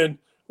not winning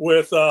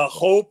with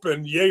hope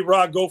and yay,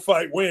 rock, go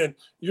fight, win.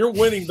 You're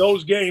winning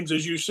those games,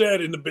 as you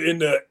said, in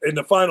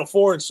the Final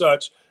Four and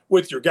such,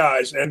 with your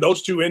guys. And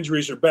those 2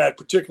 injuries are bad,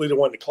 particularly the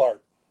one to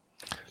Clark.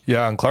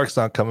 Yeah, and Clark's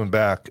not coming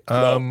back.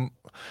 No.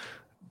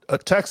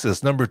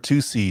 Texas, number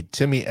 2 seed,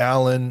 Timmy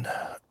Allen,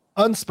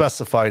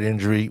 unspecified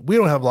injury. We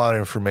don't have a lot of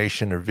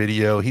information or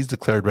video. He's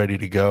declared ready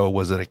to go.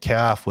 Was it a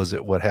calf? Was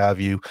it what have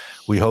you?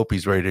 We hope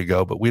he's ready to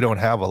go, but we don't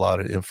have a lot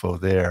of info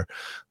there.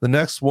 The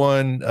next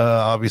one,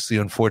 obviously,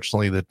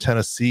 unfortunately, the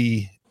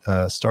Tennessee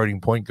starting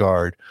point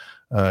guard,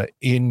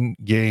 in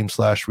game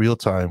 / real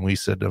time, we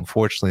said,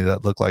 unfortunately,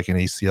 that looked like an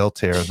ACL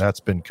tear, and that's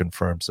been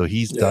confirmed. So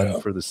he's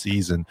done for the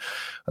season.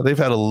 They've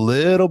had a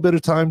little bit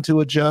of time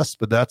to adjust,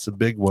 but that's a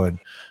big one.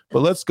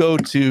 But let's go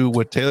to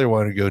what Taylor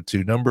wanted to go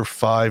to, number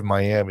 5,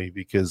 Miami,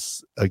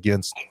 because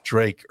against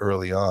Drake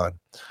early on,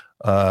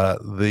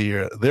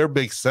 their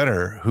big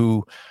center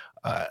who,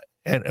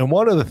 and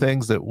one of the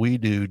things that we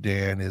do,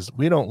 Dan, is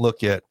we don't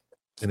look at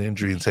an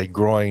injury and say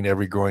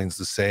every groin's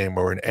the same,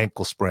 or an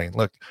ankle sprain.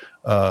 Look,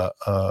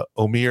 Norchad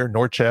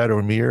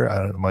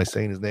Omier, am I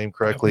saying his name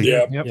correctly?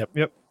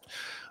 Yep.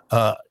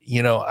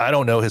 I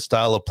don't know his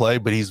style of play,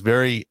 but he's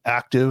very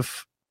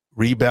active,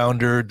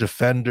 rebounder,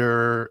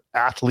 defender,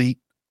 athlete,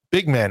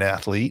 big man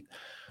athlete.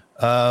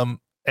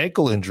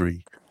 Ankle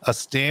injury, a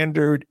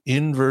standard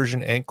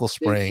inversion ankle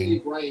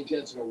sprain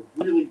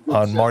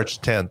on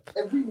March 10th.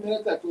 Every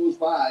minute that goes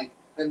by,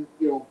 and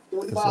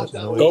 30 miles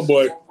down. Oh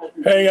boy,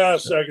 hang on a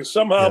second.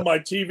 Somehow my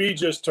TV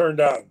just turned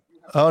on.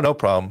 Oh, no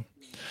problem.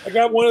 I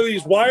got one of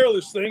these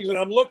wireless things, and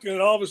I'm looking,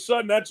 and all of a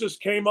sudden that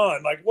just came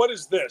on. Like, what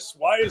is this?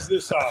 Why is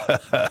this on?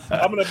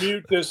 I'm going to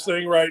mute this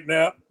thing right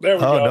now. There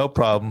we go. Oh, no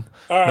problem.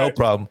 All right. No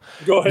problem.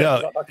 Go ahead.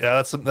 No,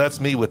 yeah, that's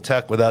me with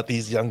tech without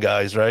these young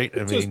guys, right?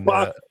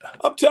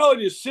 I'm telling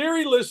you,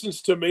 Siri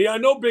listens to me. I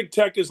know Big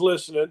Tech is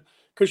listening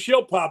because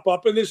she'll pop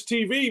up in this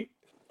TV.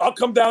 I'll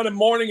come down in the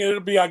morning, and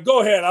it'll be on.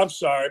 Go ahead. I'm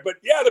sorry. But,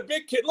 yeah, the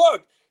big kid.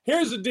 Look,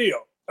 here's the deal.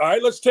 All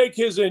right, let's take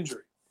his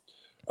injury.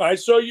 All right,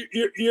 so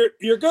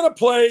you're going to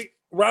play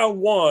round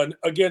 1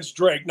 against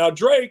Drake. Now,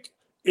 Drake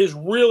is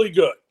really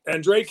good,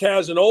 and Drake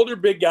has an older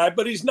big guy,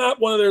 but he's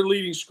not one of their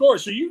leading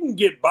scorers. So you can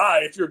get by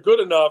if you're good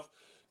enough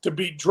to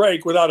beat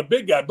Drake without a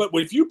big guy. But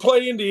if you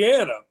play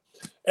Indiana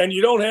and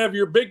you don't have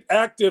your big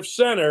active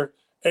center,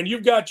 and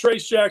you've got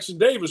Trace Jackson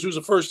Davis, who's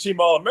a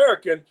first-team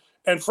All-American,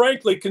 and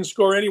frankly can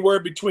score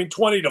anywhere between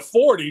 20 to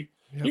 40,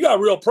 you got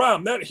a real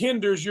problem. That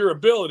hinders your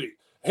ability,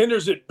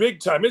 hinders it big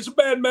time. It's a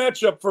bad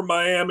matchup for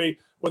Miami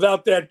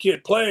without that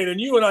kid playing.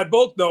 And you and I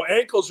both know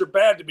ankles are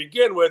bad to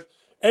begin with.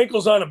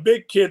 Ankles on a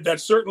big kid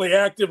that's certainly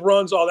active,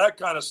 runs, all that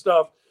kind of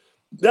stuff.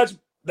 That's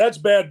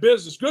bad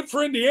business. Good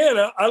for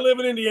Indiana. I live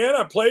in Indiana.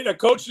 I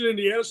coached in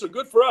Indiana, so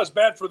good for us,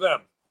 bad for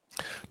them.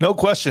 No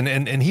question.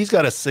 And he's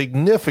got a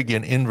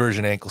significant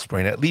inversion ankle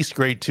sprain, at least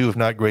grade 2, if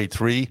not grade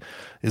 3.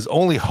 His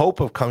only hope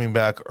of coming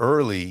back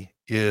early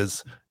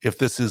is if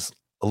this is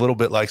a little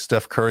bit like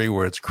Steph Curry,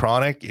 where it's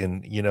chronic,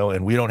 and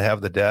we don't have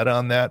the data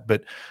on that.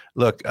 But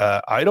look,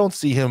 I don't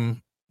see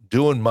him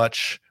doing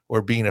much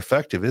or being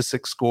effective. His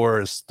 6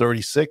 score is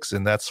 36,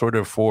 and that's sort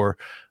of for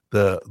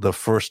the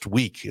first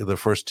week, the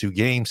first 2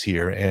 games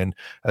here. And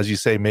as you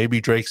say,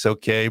 maybe Drake's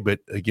okay, but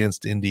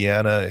against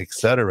Indiana, et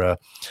cetera,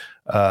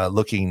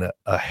 looking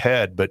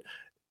ahead, but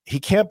he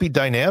can't be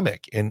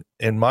dynamic. And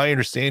in my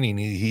understanding,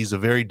 he's a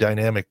very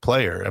dynamic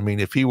player. I mean,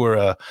 if he were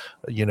a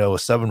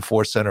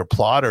 7'4" center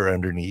plotter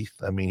underneath,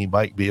 I mean, he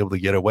might be able to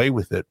get away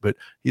with it, but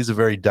he's a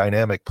very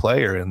dynamic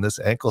player. And this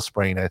ankle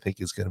sprain, I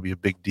think, is going to be a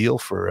big deal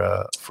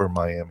for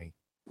Miami.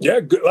 Yeah,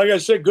 good. Like I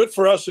said, good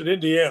for us in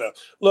Indiana.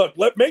 Look,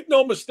 make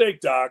no mistake,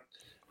 Doc.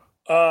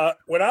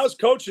 When I was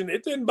coaching,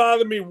 it didn't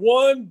bother me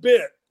one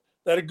bit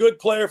that a good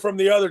player from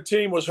the other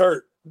team was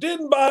hurt.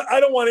 I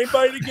don't want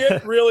anybody to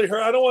get really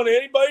hurt. I don't want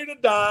anybody to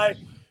die.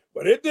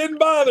 But it didn't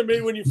bother me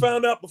when you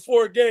found out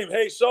before a game,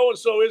 hey,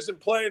 so-and-so isn't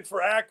playing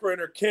for Akron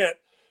or Kent.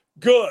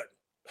 Good.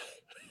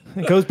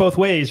 It goes both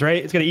ways,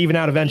 right? It's going to even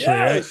out eventually,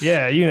 yes. Right?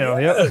 Yeah,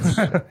 Yes.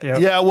 Yep.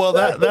 Yeah, well,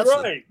 that's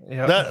right.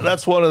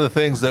 That's one of the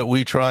things that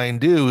we try and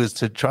do, is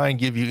to try and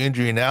give you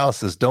injury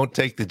analysis. Don't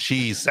take the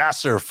cheese.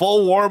 Sasser,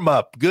 full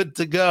warm-up, good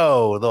to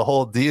go, the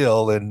whole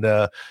deal, and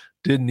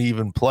didn't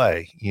even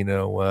play,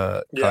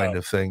 kind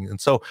of thing. And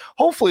so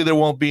hopefully there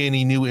won't be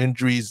any new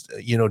injuries,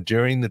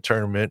 during the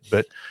tournament.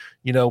 But,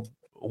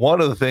 one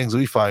of the things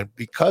we find,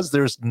 because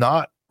there's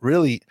not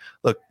really,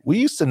 look, we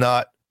used to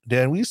not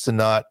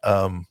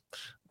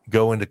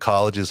go into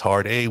colleges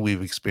hard.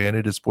 We've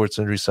expanded at Sports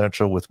Injury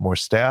Central with more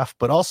staff,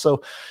 but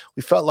also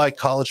we felt like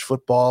college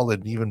football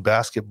and even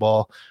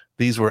basketball,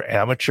 these were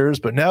amateurs,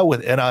 but now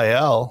with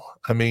NIL,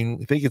 I mean,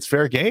 I think it's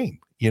fair game,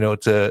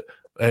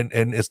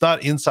 and it's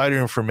not insider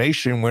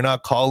information. We're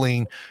not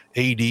calling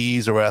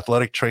ADs or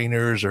athletic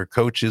trainers or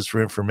coaches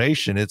for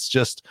information. It's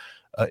just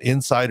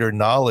insider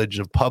knowledge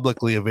of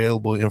publicly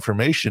available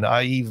information,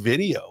 i.e.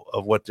 video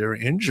of what their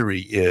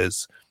injury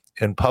is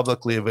and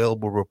publicly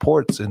available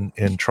reports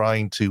and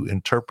trying to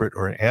interpret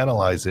or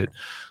analyze it.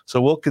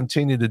 So we'll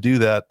continue to do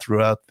that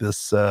throughout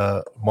this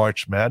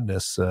March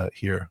Madness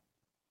here.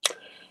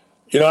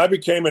 I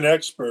became an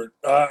expert.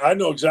 I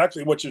know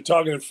exactly what you're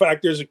talking. In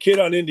fact, there's a kid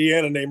on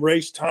Indiana named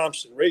Race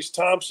Thompson. Race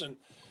Thompson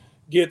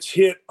gets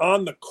hit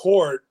on the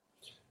court,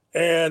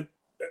 and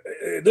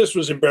this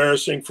was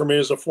embarrassing for me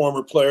as a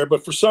former player,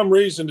 but for some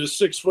reason, this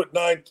 6'9",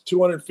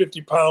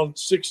 250-pound,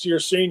 sixth-year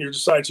senior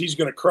decides he's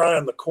going to cry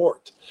on the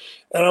court.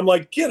 And I'm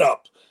like, get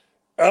up.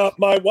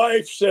 My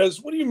wife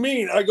says, what do you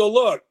mean? I go,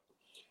 look.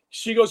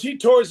 She goes, he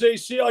tore his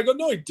ACL. I go,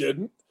 no, he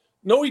didn't.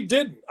 No, he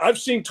didn't. I've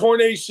seen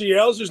torn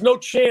ACLs. There's no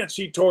chance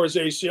he tore his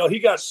ACL. He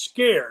got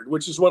scared,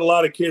 which is what a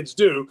lot of kids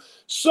do.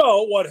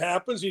 So what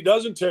happens? He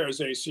doesn't tear his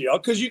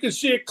ACL because you can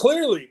see it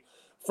clearly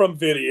from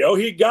video.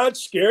 He got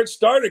scared,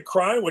 started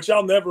crying, which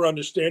I'll never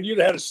understand. You'd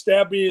have had to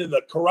stab me in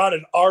the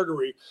carotid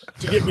artery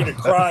to get me to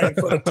cry in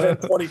front of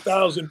 10,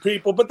 20,000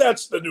 people, but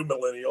that's the new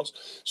millennials.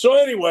 So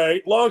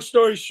anyway, long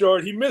story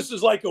short, he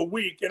misses like a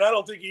week, and I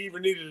don't think he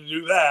even needed to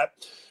do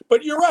that.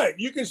 But you're right.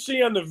 You can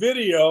see on the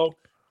video.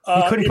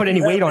 You couldn't put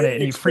any weight on it,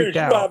 and you freaked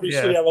out. You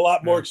obviously have a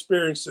lot more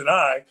experience than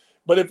I.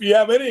 But if you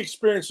have any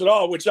experience at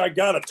all, which I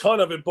got a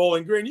ton of at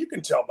Bowling Green, you can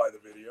tell by the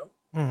video.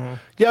 Mm-hmm.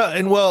 Yeah,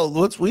 and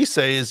what we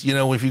say is,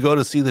 if you go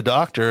to see the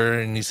doctor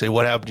and you say,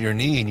 what happened to your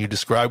knee, and you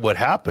describe what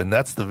happened,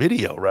 that's the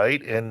video, right?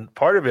 And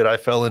part of it, I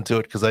fell into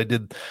it because I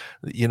did,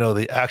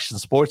 the action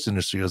sports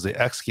industry. I was the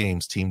X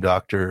Games team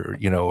doctor,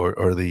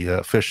 or the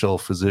official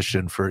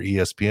physician for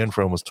ESPN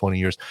for almost 20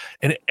 years.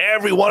 And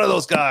every one of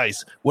those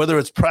guys, whether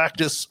it's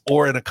practice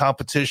or in a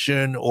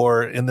competition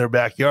or in their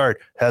backyard,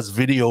 has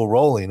video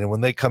rolling. And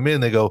when they come in,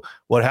 they go,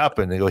 what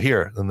happened? They go,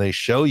 here, and they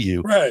show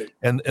you. Right.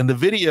 And the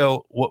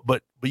video,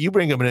 but you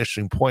bring up an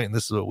interesting point, and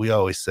this is what we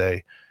always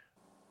say.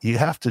 You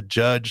have to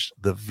judge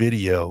the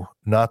video,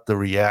 not the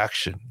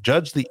reaction.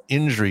 Judge the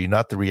injury,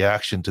 not the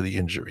reaction to the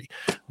injury.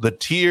 The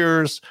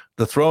tears,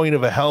 the throwing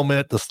of a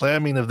helmet, the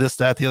slamming of this,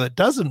 that, the other,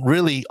 doesn't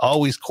really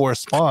always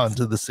correspond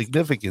to the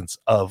significance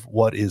of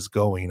what is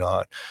going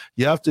on.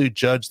 You have to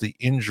judge the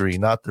injury,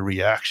 not the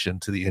reaction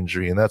to the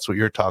injury, and that's what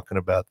you're talking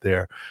about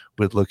there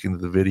with looking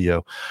at the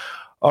video.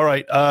 All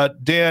right,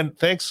 Dan,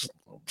 thanks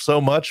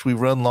so much.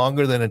 We've run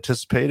longer than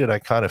anticipated. I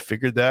kind of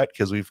figured that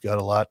because we've got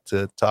a lot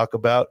to talk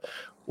about.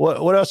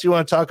 What else you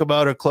want to talk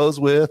about or close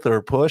with or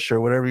push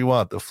or whatever you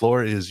want? The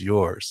floor is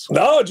yours.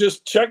 No,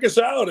 just check us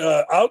out,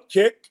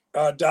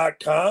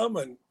 OutKick.com,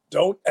 and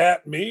don't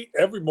at me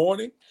every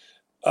morning,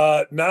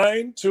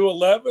 9 to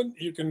 11.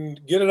 You can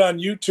get it on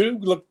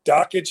YouTube. Look,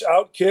 Dakich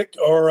OutKick,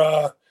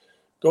 or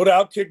go to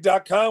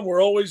OutKick.com.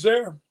 We're always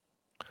there.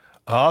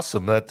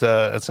 Awesome.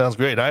 That sounds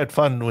great. I had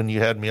fun when you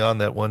had me on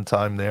that one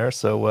time there.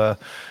 So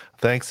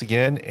thanks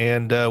again.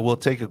 And we'll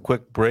take a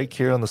quick break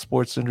here on the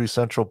Sports Injury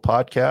Central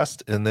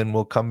podcast, and then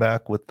we'll come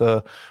back with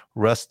the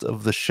rest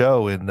of the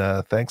show.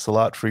 And thanks a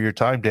lot for your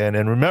time, Dan.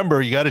 And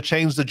remember, you got to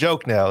change the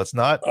joke now. It's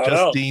not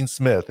just Dean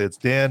Smith. It's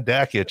Dan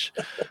Dakich.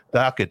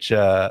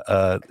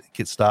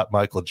 Dakich, stop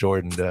Michael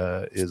Jordan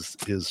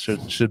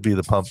should be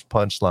the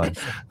punchline.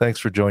 Thanks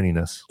for joining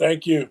us.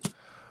 Thank you.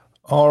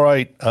 All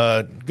right.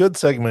 Good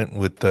segment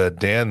with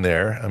Dan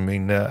there. I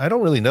mean, I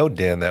don't really know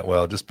Dan that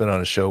well. Just been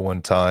on a show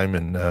one time,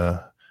 and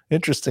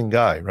interesting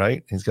guy,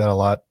 right? He's got a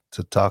lot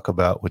to talk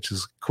about, which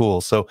is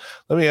cool. So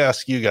let me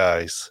ask you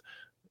guys,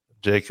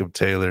 Jacob,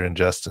 Taylor, and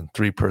Justin,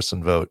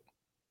 3-person vote.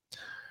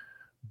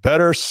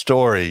 Better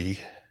story.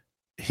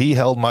 He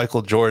held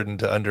Michael Jordan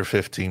to under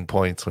 15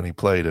 points when he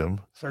played him.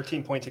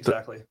 13 points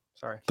exactly.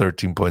 Sorry.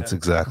 13 points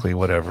exactly,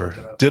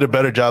 whatever. Did a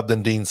better job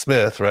than Dean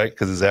Smith, right?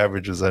 Because his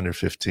average was under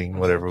 15,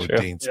 whatever, with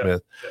Dean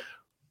Smith. Yep.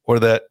 Or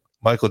that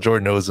Michael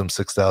Jordan owes him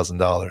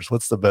 $6,000.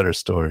 What's the better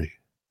story?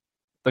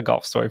 The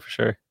golf story for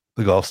sure.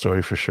 The golf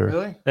story for sure.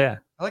 Really? Yeah.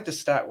 I like the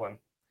stat one.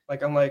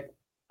 He's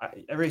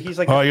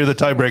like. Oh, you're the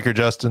tiebreaker,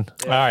 Justin.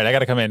 Yeah. All right, I got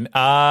to come in.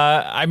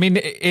 I mean,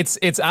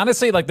 it's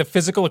honestly like the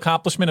physical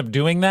accomplishment of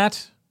doing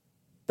that.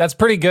 That's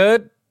pretty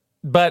good.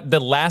 But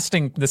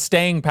the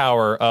staying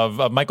power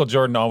of Michael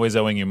Jordan always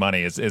owing you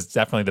money is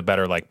definitely the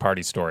better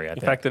party story. I think.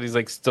 The fact that he's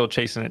still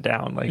chasing it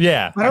down. I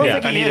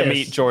need to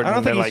meet Jordan. I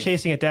don't think he's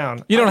chasing it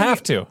down. You don't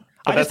have to.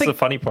 But that's the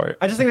funny part.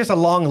 I just think there's a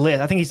long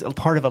list. I think he's a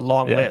part of a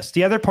long list.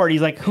 The other part,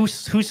 he's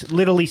who's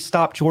literally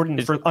stopped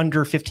Jordan for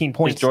under 15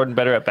 points. Is Jordan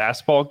better at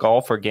basketball,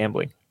 golf, or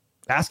gambling?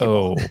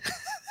 Basketball.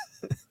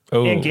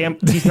 And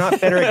he's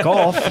not better at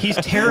golf. He's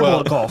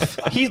terrible at golf.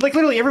 He's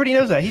literally everybody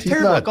knows that. He's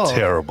terrible at golf.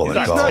 Terrible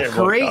at golf. He's not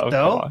great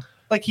though.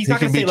 He's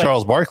not going to beat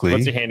Charles Barkley.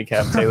 What's your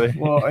handicap, Taylor?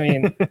 Well, I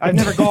mean, I've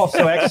never golfed,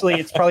 so actually,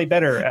 it's probably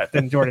better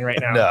than Jordan right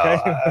now. No,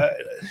 okay?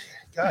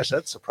 gosh,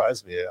 that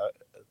surprised me.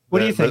 What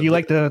do you think? You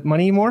like the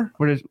money more?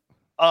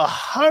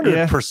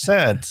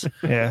 100%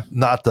 Yeah.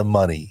 not the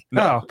money.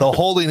 No. The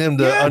holding him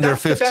to under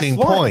 15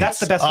 points. That's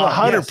the best one.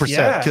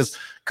 100%.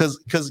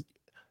 Because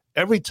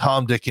every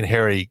Tom, Dick, and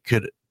Harry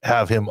could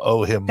have him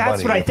owe him money.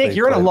 That's what I think.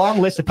 You're on a long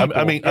list of people.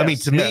 I mean,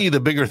 to me, the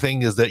bigger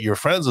thing is that you're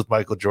friends with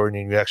Michael Jordan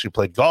and you actually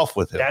played golf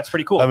with him. That's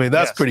pretty cool. I mean,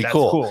 that's pretty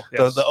cool.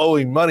 Yes. The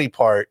owing money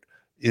part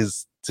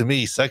is, to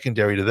me,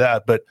 secondary to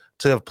that. But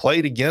to have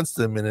played against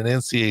him in an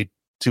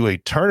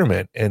NCAA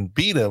tournament and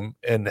beat him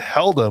and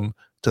held him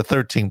to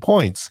 13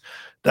 points,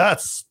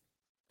 that's,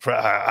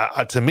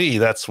 to me,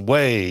 that's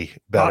way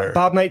better.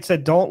 Bob Knight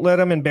said, don't let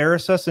him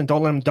embarrass us and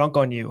don't let him dunk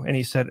on you. And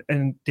he said,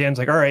 and Dan's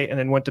like, all right. And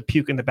then went to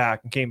puke in the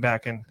back and came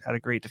back and had a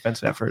great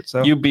defensive effort.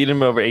 So you beat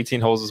him over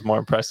 18 holes is more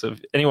impressive.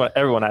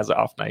 Everyone has an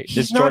off night.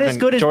 He's not as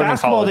good as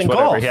basketball than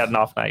golf. He had an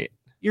off night.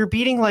 You're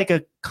beating like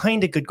a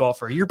kind of good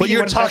golfer. But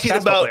you're talking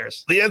about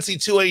the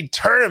NCAA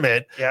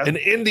tournament, in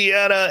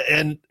Indiana,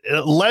 and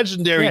a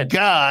legendary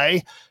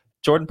guy.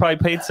 Jordan probably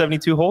played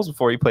 72 holes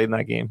before he played in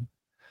that game.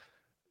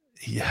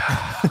 Yeah,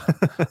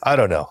 I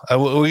don't know.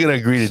 We're going to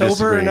agree to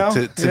disagree.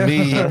 To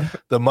me,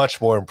 the much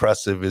more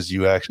impressive is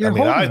you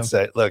actually. I'd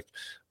say, look.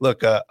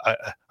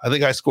 I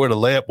think I scored a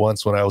layup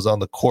once when I was on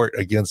the court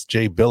against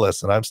Jay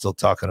Billis, and I'm still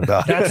talking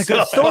about it. That's a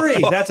good story.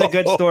 That's a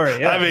good story.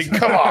 Yeah. I mean,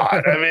 come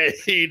on.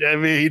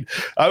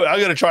 I'm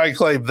going to try and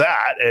claim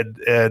that,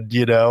 and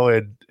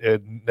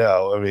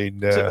no. I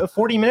mean, so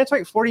 40 minutes,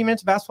 right? 40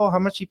 minutes of basketball. How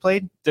much he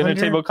played? Dinner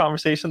table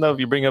conversation, though. If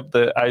you bring up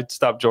I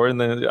stopped Jordan,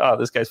 then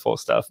this guy's full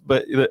of stuff.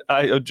 But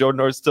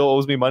Jordan still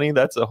owes me money.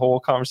 That's a whole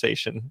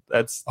conversation.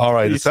 That's all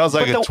right. It sounds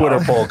like a Twitter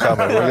poll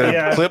coming. We're going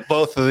to clip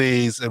both of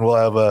these, and we'll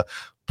have a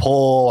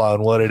poll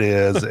on what it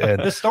is.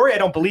 And the story, I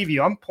don't believe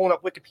you. I'm pulling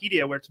up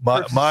Wikipedia where it's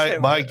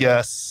my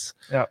guess.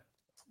 Yeah.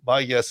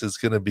 My guess is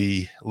going to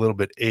be a little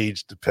bit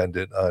age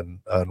dependent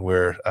on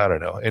where, I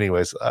don't know.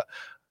 Anyways,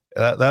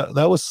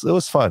 that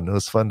was fun. It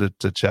was fun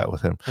to chat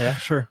with him. Yeah,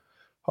 sure.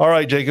 All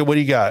right, Jacob, what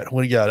do you got?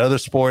 Other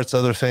sports,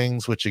 other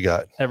things? What you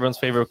got? Everyone's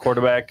favorite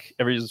quarterback,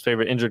 everyone's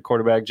favorite injured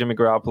quarterback, Jimmy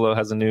Garoppolo,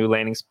 has a new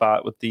landing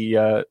spot with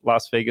the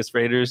Las Vegas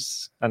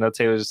Raiders. I know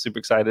Taylor's super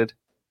excited.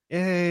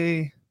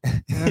 Yay.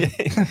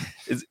 Yeah.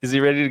 Is he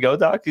ready to go,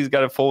 Doc? He's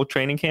got a full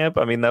training camp.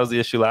 I mean, that was the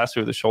issue last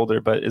year with the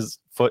shoulder, but is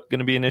foot going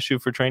to be an issue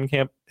for training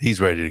camp? He's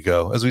ready to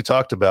go. As we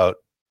talked about,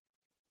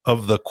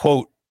 of the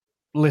quote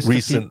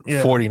recent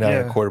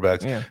 49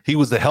 quarterbacks, he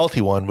was the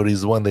healthy one, but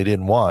he's the one they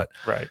didn't want.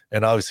 Right.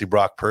 And obviously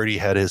Brock Purdy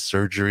had his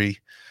surgery.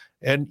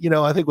 And,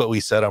 I think what we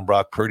said on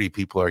Brock Purdy,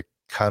 people are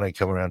kind of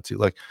coming around to,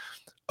 like,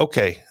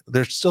 okay,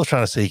 they're still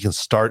trying to say he can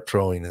start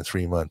throwing in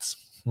 3 months.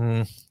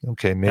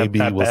 Okay, maybe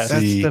we'll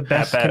see.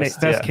 That's the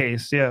best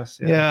case. Yes.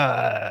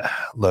 Yeah.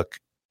 Look,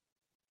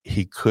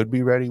 he could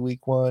be ready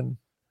week 1.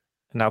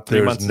 Now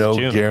there's no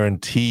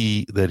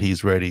guarantee that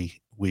he's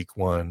ready week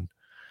 1.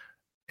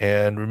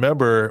 And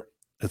remember,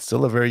 it's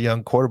still a very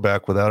young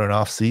quarterback without an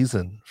off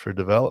season for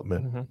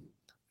development. Mm-hmm.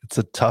 It's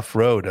a tough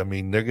road. I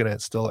mean, they're going to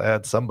still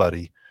add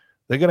somebody.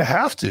 They're going to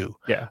have to.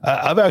 Yeah.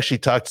 I've actually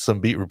talked to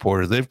some beat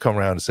reporters. They've come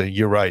around and say,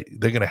 you're right.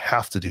 They're going to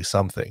have to do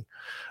something.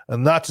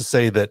 And not to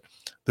say that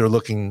they're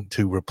looking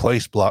to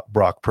replace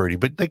Brock Purdy,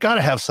 but they got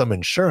to have some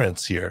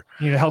insurance here.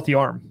 You need a healthy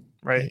arm,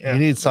 right? You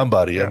need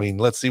somebody. Yeah. I mean,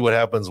 let's see what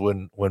happens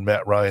when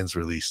Matt Ryan's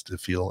released,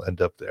 if he'll end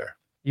up there.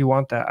 You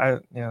want that?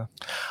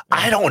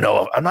 I don't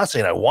know. I'm not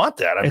saying I want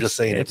that. I'm just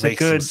saying it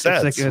makes some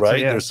sense,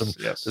 right?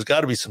 There's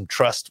got to be some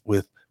trust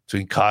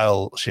between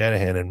Kyle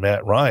Shanahan and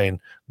Matt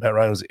Ryan. Matt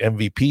Ryan was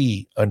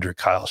MVP under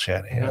Kyle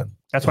Shanahan. Yeah.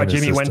 That's why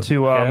Jimmy went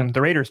to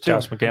the Raiders too.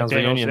 Josh McDaniels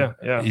reunion.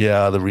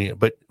 Yeah,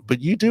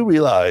 but you do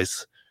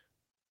realize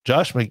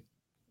Josh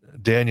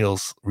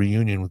McDaniels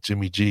reunion with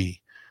Jimmy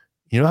G.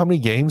 You know how many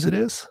games it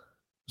is?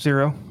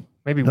 0,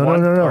 maybe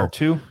 1 or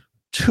 2.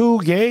 2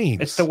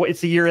 games.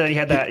 It's the year that he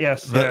had that.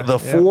 Yes, the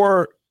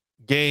 4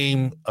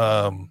 game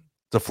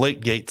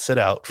Deflategate sit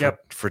out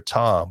for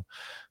Tom.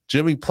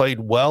 Jimmy played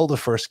well the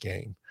first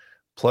game,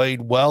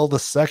 played well the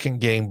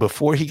second game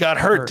before he got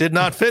hurt. Did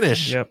not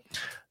finish. Yep.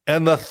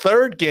 And the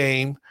third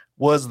game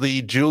was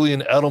the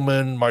Julian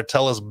Edelman,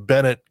 Martellus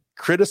Bennett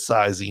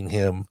criticizing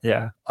him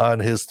on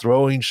his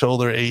throwing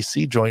shoulder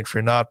AC joint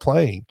for not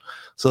playing.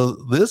 So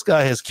this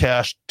guy has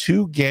cashed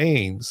 2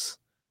 games.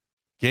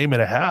 Game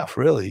and a half,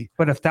 really.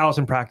 But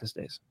 1,000 practice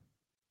days.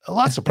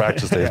 Lots of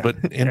practice days, but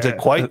into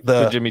quite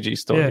the Jimmy G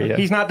story. Yeah.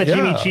 He's not the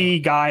Jimmy G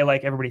guy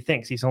like everybody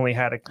thinks. He's only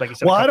had, like you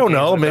said, I don't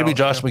know. Maybe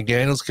Josh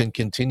McDaniels can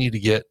continue to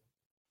get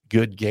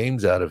good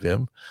games out of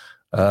him.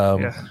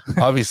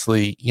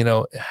 Obviously, you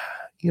know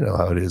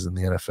how it is in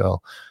the NFL.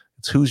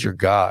 It's who's your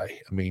guy.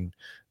 I mean,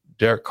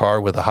 Derek Carr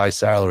with a high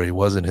salary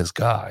wasn't his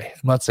guy.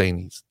 I'm not saying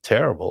he's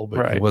terrible,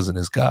 but he wasn't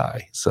his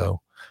guy.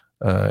 So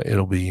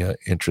it'll be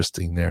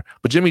interesting there.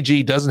 But Jimmy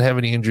G doesn't have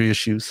any injury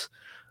issues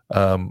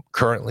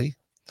currently.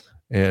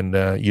 And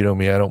you know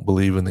me, I don't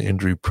believe in the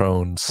injury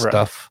prone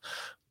stuff.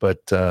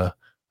 But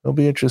it'll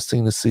be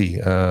interesting to see.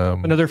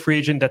 Another free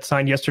agent that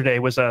signed yesterday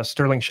was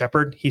Sterling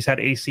Shepard. He's had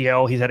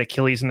ACL, he's had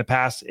Achilles in the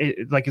past.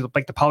 Like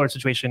the Pollard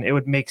situation, it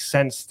would make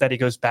sense that he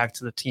goes back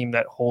to the team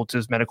that holds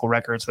his medical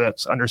records,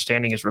 that's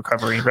understanding his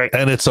recovery, right?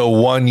 And it's a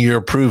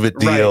 1-year prove it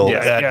deal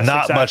right. at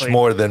not much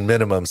more than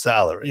minimum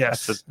salary.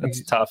 Yes,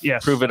 that's tough.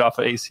 Yes. Prove it off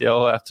of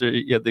ACL after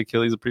you had the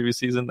Achilles the previous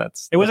season.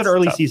 It was an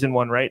early tough. season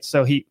one, right?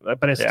 So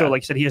but it's still,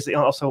 like you said, he is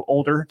also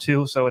older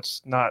too, so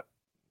it's not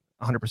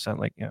 100%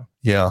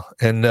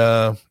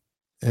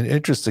 And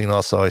interesting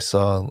also, I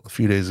saw a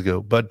few days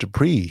ago, Bud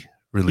Dupree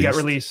released. He got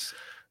released.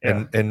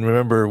 Yeah. And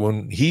remember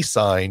when he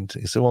signed,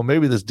 he said, well,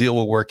 maybe this deal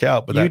will work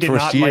out, but that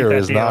first year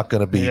is not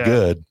going to be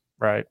good.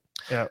 Right.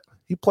 Yeah.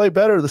 He played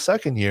better the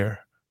second year,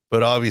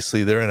 but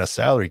obviously they're in a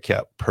salary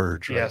cap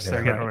purge right now. Yes,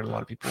 they're getting rid of a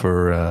lot of people.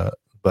 For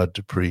Bud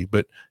Dupree.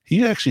 But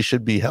he actually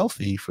should be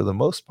healthy for the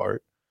most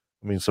part.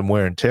 I mean, some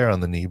wear and tear on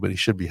the knee, but he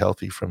should be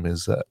healthy from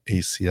his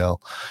ACL.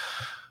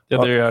 The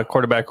other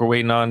quarterback we're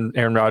waiting on,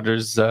 Aaron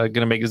Rodgers, going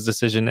to make his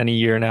decision any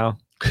year now.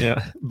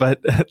 Yeah,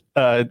 but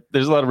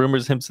there's a lot of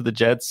rumors him to the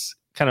Jets.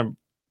 Kind of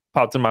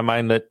popped in my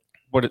mind that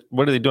what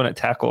are they doing at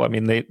tackle? I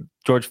mean,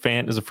 George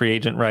Fant is a free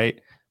agent,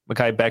 right?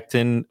 Mekhi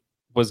Becton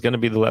was going to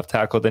be the left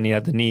tackle. Then he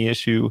had the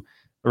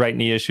right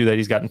knee issue that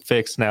he's gotten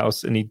fixed now,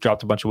 and he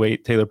dropped a bunch of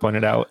weight. Taylor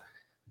pointed out.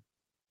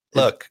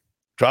 Look,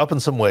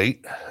 dropping some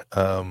weight.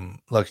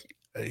 Look.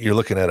 You're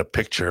looking at a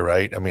picture,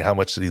 right? I mean, how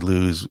much did he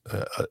lose?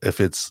 If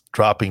it's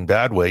dropping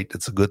bad weight,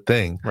 it's a good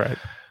thing. Right.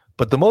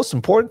 But the most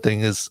important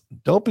thing is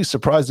don't be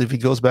surprised if he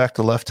goes back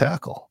to left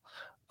tackle.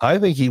 I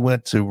think he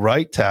went to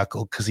right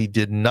tackle because he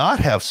did not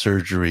have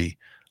surgery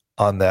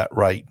on that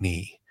right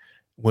knee,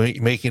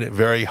 making it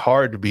very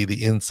hard to be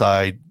the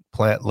inside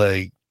plant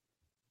leg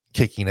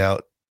kicking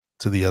out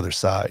to the other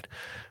side.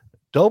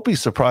 Don't be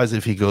surprised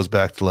if he goes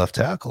back to left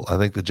tackle. I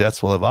think the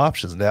Jets will have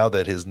options now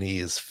that his knee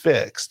is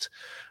fixed.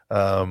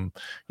 You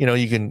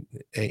can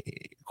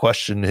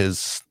question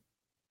his,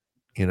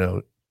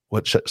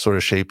 what sort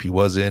of shape he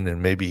was in,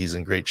 and maybe he's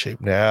in great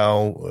shape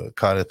now,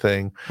 kind of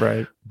thing.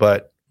 Right.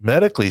 But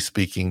medically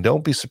speaking,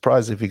 don't be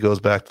surprised if he goes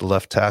back to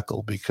left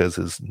tackle because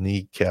his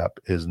kneecap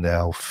is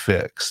now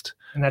fixed.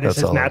 And that's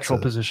his natural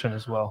position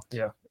as well.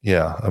 Yeah.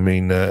 Yeah. I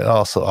mean, it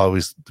also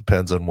always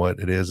depends on what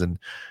it is.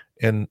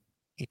 And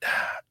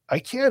I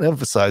can't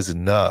emphasize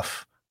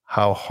enough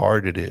how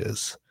hard it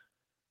is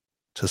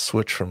to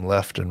switch from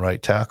left and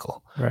right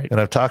tackle. Right.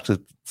 And I've talked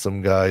to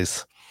some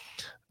guys,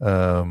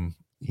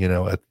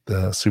 at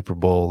the Super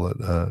Bowl,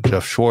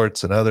 Jeff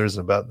Schwartz and others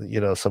about,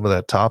 some of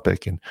that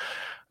topic. And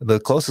the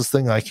closest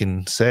thing I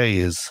can say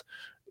is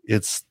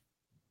it's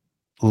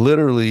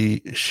literally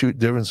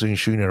difference between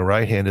shooting a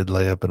right-handed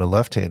layup and a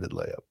left-handed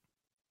layup.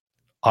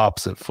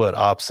 Opposite foot,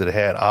 opposite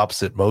hand,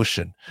 opposite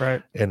motion.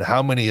 Right. And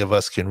how many of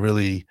us can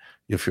really,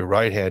 if you're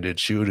right-handed,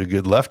 shoot a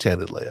good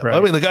left-handed layup? Right. I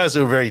mean, the guys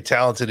are very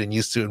talented and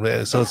used to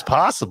it, so it's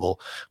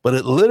possible, but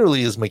it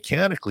literally is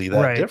mechanically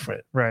that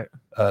different. Right.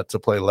 To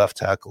play left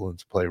tackle and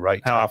to play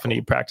right tackle. How often do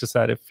you practice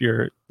that if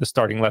you're the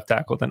starting left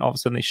tackle, then all of a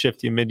sudden they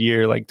shift you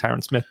mid-year like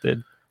Tyron Smith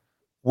did?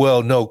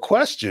 Well, no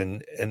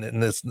question.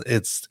 And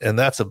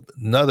that's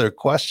another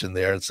question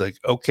there. It's like,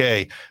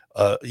 okay,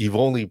 you've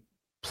only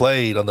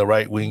played on the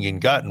right wing and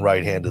gotten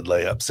right-handed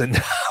layups, and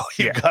now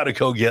you got to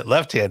go get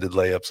left-handed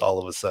layups all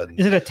of a sudden.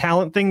 Is it a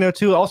talent thing though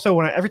too? Also,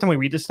 every time we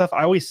read this stuff,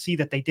 I always see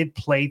that they did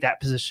play that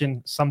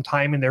position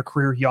sometime in their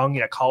career, young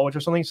at college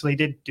or something, so they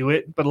did do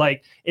it. But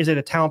like, is it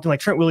a talent thing? Like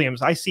Trent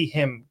Williams, I see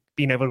him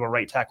being able to go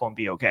right tackle and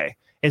be okay.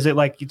 Is it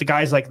like the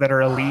guys like that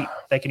are elite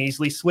that can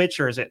easily switch,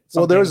 or is it something?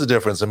 Well, there's a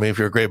difference. I mean, if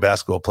you're a great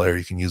basketball player,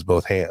 you can use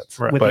both hands.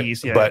 Right. With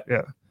ease, but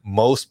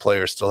most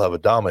players still have a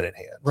dominant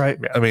hand. Right.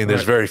 I mean,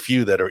 there's very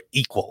few that are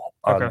equal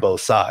on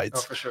both sides.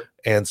 Oh, for sure.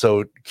 And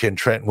so can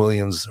Trent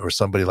Williams or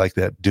somebody like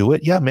that do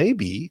it? Yeah,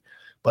 maybe.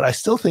 But I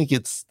still think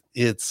it's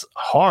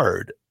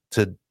hard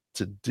to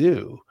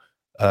do.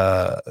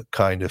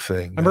 Kind of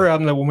thing.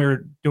 Remember when we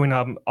were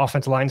doing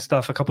offensive line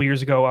stuff a couple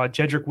years ago,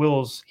 Jedrick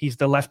Wills, he's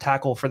the left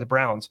tackle for the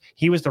Browns.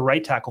 He was the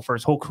right tackle for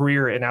his whole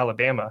career in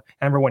Alabama.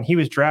 I remember when he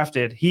was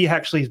drafted, he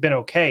actually has been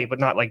okay,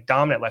 but not like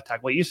dominant left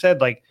tackle. What you said,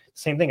 like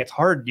same thing. It's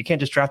hard. You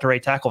can't just draft a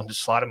right tackle and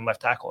just slot him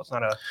left tackle. It's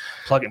not a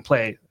plug and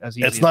play as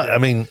easy. It's not. I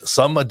mean,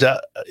 some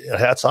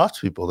hats off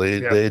to people.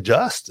 They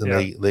adjust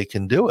and they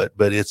can do it,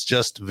 but it's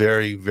just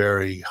very,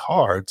 very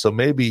hard. So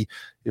maybe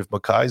if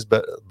Mekhi's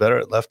better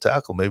at left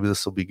tackle, maybe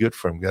this will be good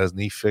for him. Got his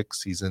knee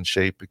fixed, he's in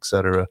shape,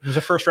 etc. He's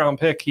a first round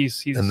pick. He had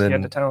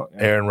the talent.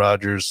 Aaron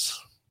Rodgers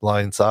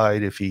blind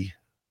side if he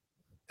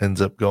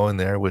ends up going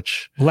there.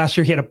 Which last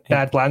year he had a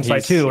bad blind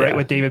side too, right,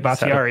 with David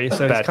Bakhtiari.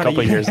 So bad couple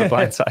of years of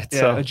blind side.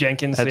 So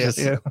Jenkins.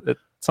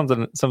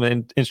 Something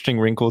interesting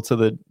wrinkle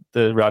to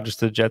the Rodgers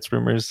to the Jets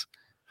rumors.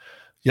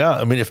 Yeah,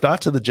 I mean, if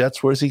not to the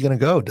Jets, where's he going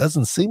to go?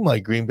 Doesn't seem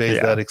like Green Bay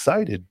is that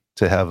excited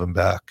to have him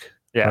back.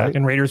 Yeah, right?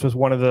 And Raiders was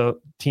one of the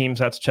teams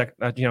that's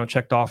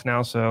checked off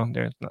now. So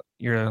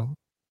you're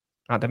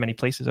not that many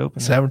places open.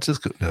 San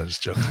Francisco, no,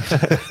 just joking.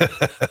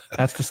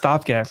 That's the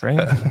stopgap,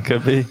 right?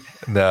 Could be.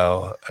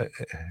 No.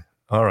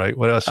 All right.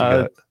 What else you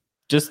got?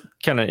 Just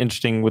kind of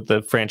interesting with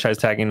the franchise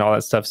tagging and all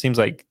that stuff. Seems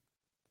like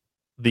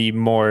the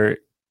more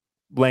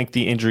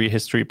lengthy injury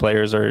history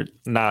players are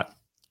not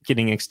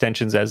getting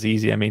extensions as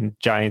easy. I mean,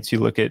 Giants, you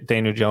look at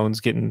Daniel Jones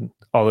getting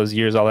all those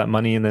years, all that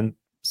money, and then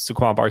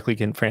Saquon Barkley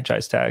getting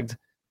franchise tagged. Is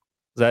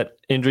that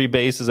injury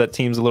based? Is that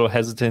teams a little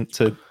hesitant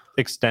to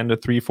extend a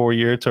 3-4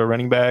 year to a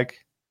running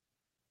back?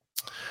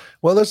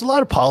 Well, there's a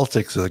lot of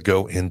politics that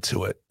go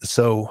into it.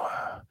 So,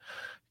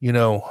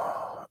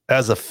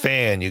 as a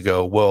fan, you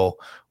go, well,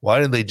 why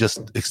didn't they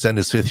just extend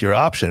his 5th-year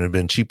option? It would have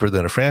been cheaper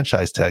than a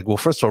franchise tag. Well,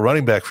 first of all,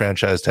 running back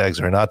franchise tags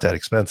are not that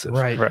expensive.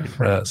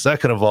 Right.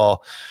 Second of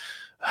all,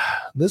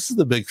 this is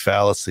the big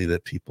fallacy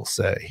that people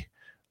say.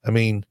 I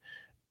mean,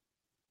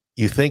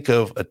 you think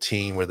of a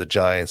team where the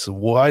Giants,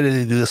 why did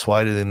they do this?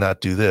 Why did they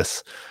not do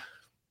this?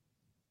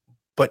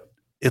 But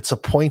it's a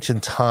point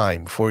in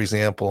time. For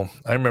example,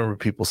 I remember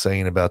people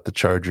saying about the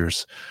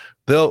Chargers,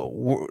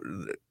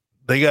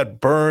 they got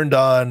burned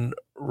on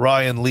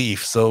Ryan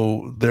Leaf,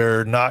 so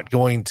they're not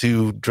going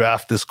to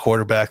draft this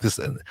quarterback.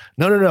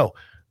 No.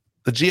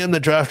 The GM that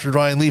drafted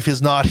Ryan Leaf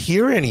is not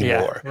here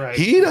anymore. Yeah, right.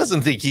 He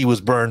doesn't think he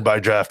was burned by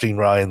drafting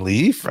Ryan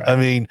Leaf. Right. I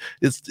mean,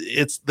 it's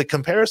the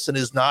comparison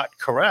is not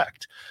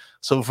correct.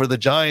 So for the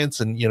Giants,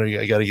 and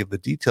I got to get the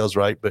details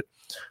right, but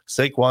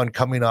Saquon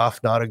coming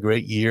off not a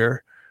great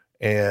year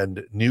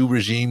and new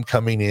regime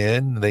coming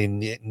in, they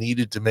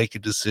needed to make a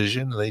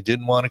decision and they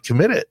didn't want to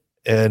commit it.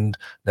 And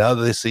now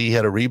that they see he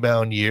had a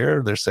rebound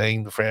year, they're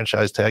saying the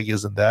franchise tag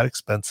isn't that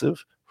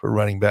expensive for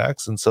running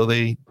backs. And so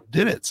they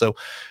did it. So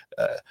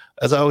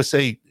as I always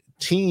say,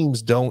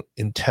 teams don't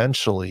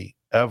intentionally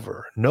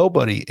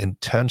nobody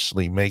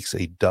intentionally makes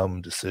a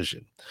dumb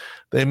decision.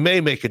 They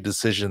may make a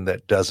decision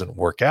that doesn't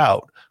work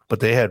out, but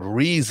they had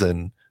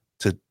reason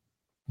to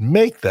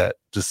make that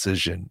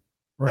decision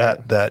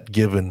at that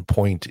given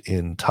point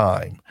in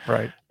time.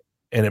 Right.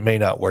 And it may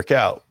not work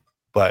out,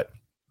 but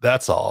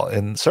that's all.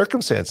 And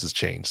circumstances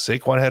change.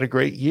 Saquon had a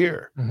great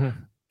year. Mm-hmm.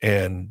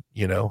 And,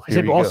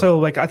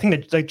 also, I think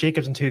that like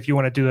Jacobson too, if you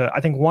want to do I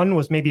think one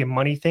was maybe a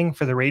money thing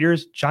for the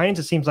Raiders. Giants,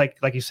 it seems like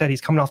you said,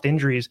 he's coming off the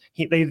injuries.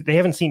 They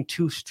haven't seen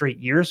 2 straight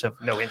years of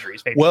no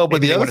injuries.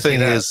 But the other thing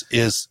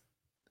is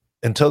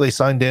until they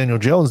signed Daniel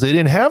Jones, they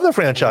didn't have the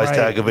franchise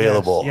tag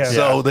available. Yes,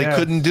 so they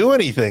couldn't do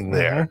anything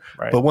there.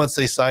 Mm-hmm. Right. But once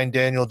they signed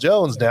Daniel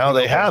Jones, now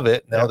they have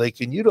it. Now they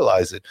can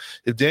utilize it.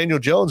 If Daniel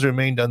Jones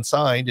remained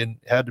unsigned and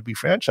had to be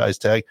franchise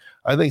tag,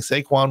 I think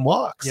Saquon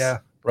walks. Yeah.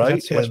 Right.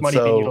 That's too much money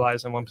being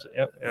utilized in one.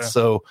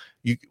 So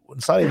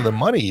it's not even the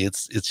money.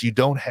 It's you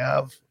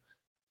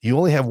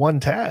only have one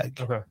tag.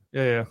 Okay.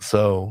 Yeah.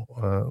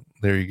 So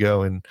there you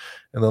go. And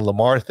the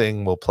Lamar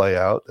thing will play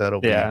out.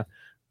 That'll be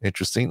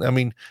interesting. I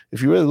mean,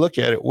 if you really look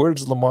at it, where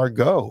does Lamar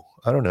go?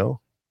 I don't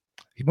know.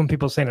 When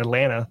people saying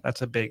Atlanta,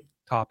 that's a big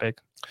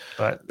topic.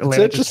 But it's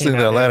interesting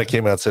that Atlanta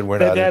came out and said we're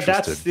not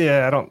interested.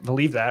 I don't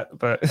believe that.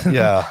 But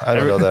yeah, I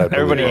don't know that.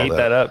 Everybody ate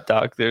that up,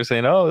 Doc. They're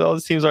saying, all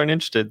these teams aren't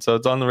interested, so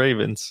it's on the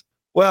Ravens.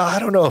 Well, I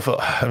don't know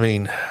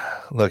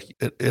look,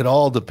 it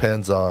all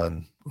depends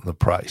on the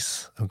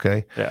price.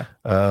 Okay. Yeah.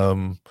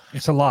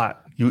 It's a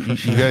lot. You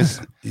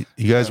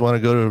guys want to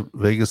go to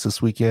Vegas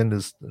this weekend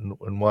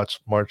and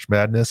watch March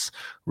Madness?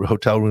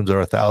 Hotel rooms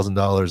are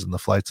 $1,000 and the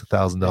flight's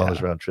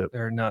 $1,000 round trip.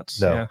 They're nuts.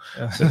 No.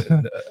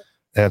 Yeah.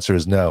 Answer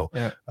is no.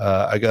 Yeah.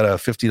 I got a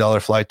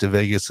 $50 flight to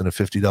Vegas and a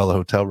 $50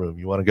 hotel room.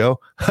 You want to go?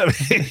 I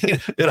mean,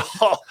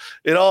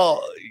 it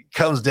all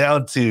comes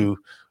down to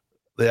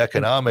the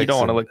economics. You don't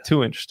want to look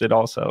too interested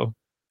also.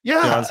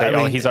 Yeah. You want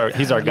to say,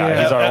 he's our guy.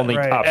 Yeah, he's our only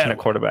right. option at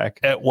quarterback.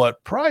 At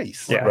what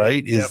price? Yeah.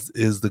 Right.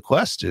 Is the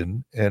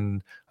question.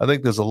 And I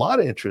think there's a lot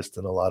of interest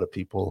in a lot of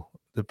people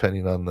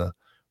depending on the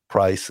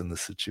price and the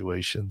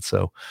situation.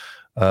 So,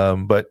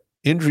 but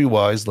injury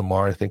wise,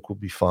 Lamar, I think will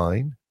be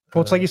fine.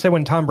 Well, it's like you said,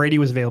 when Tom Brady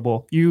was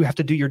available, you have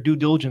to do your due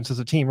diligence as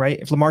a team, right?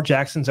 If Lamar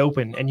Jackson's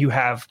open and you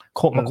have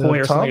Colt McCoy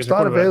or something. Tom's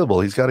not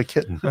available. He's got a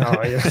kitten.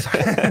 Oh,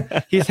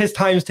 yeah. his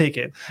time's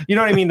taken. You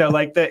know what I mean, though?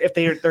 Like if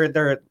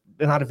they're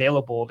not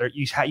available, they're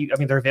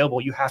available.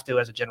 You have to,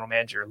 as a general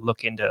manager,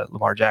 look into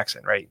Lamar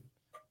Jackson, right?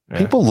 Yeah.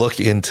 People look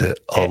into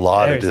a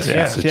lot of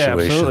different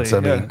situations.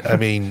 I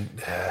mean,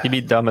 you'd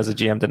be dumb as a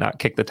GM to not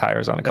kick the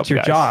tires on a couple That's your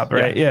guys. job,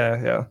 right?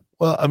 Yeah.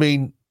 Well, I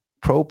mean,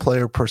 pro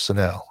player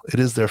personnel, it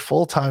is their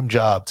full-time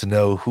job to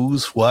know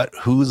who's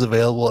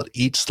available at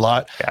each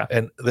slot. Yeah.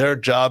 And their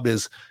job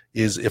is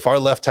if our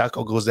left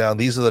tackle goes down,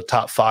 these are the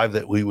top 5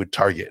 that we would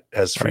target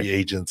as free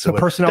agents. So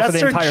personnel for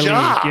the entire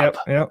job,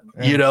 league.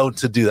 Yep.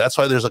 To do. That's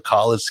why there's a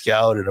college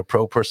scout and a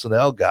pro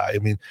personnel guy. I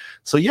mean,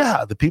 so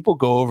the people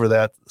go over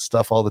that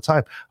stuff all the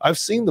time. I've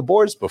seen the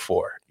boards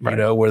before,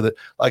 where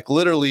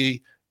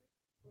literally,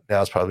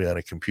 now it's probably on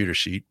a computer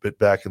sheet, but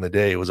back in the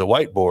day, it was a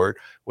whiteboard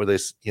where they,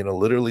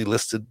 literally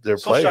listed their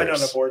players. Shine on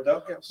the board,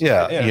 though.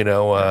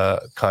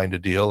 Kind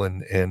of deal,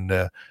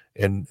 and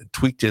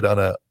tweaked it on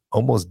a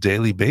almost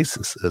daily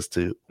basis as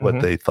to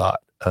what they thought,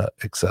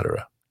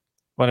 etc.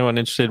 Well, anyone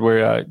interested,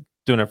 we're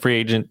doing a free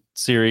agent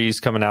series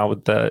coming out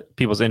with the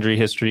people's injury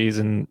histories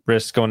and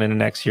risks going into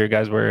next year,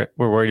 guys. We're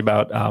worried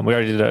about. We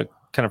already did a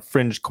kind of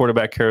fringe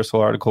quarterback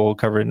carousel article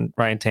covering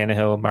Ryan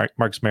Tannehill,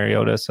 Marcus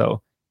Mariota.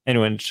 So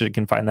anyone interested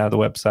can find that on the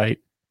website.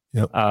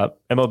 Yep.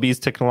 MLB's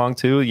ticking along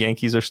too.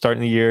 Yankees are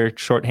starting the year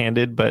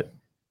shorthanded, but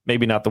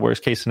maybe not the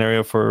worst case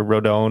scenario for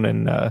Rodon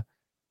and a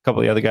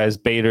couple of the other guys.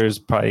 Bader's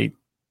probably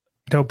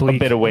a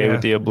bit away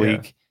with the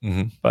oblique. Yeah.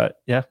 Mm-hmm.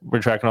 But yeah,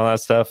 we're tracking all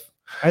that stuff.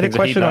 I had a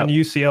question on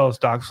UCL's,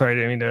 Doc. Sorry, I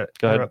didn't mean to.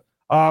 Go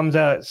ahead.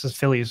 This is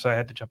Phillies, so I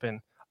had to jump in.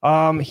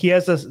 He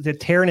has the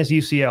tear in his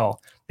UCL.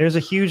 There's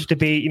a huge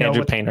debate,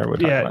 Andrew Painter. We're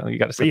talking about. You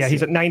got to say,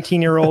 he's a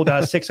 19-year-old,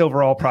 6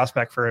 overall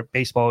prospect for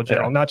baseball in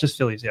general, not just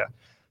Phillies. Yeah.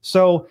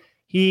 So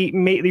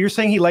you're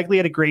saying he likely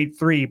had a grade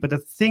 3, but the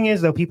thing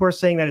is, though, people are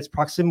saying that it's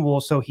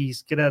proximal, so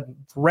he's gonna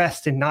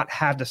rest and not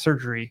have the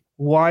surgery.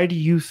 Why do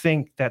you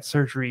think that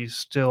surgery is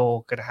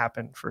still gonna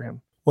happen for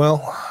him?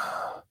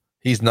 Well,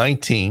 he's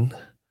 19.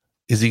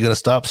 Is he going to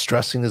stop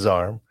stressing his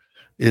arm?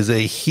 Is a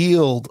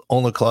healed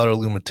ulnar collateral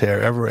ligament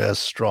tear ever as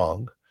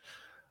strong?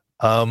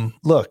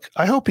 Look,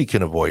 I hope he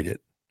can avoid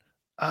it.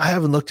 I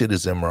haven't looked at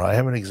his MRI. I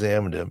haven't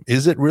examined him.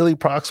 Is it really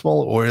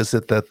proximal, or is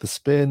it that the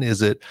spin?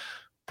 Is it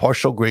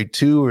partial grade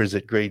 2, or is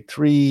it grade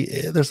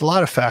 3? There's a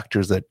lot of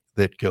factors that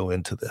go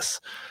into this.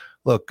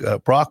 Look,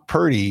 Brock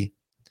Purdy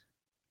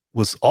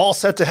was all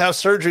set to have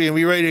surgery and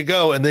be ready to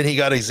go, and then he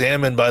got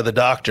examined by the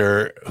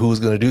doctor who was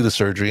going to do the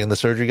surgery, and the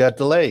surgery got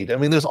delayed. I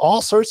mean, there's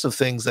all sorts of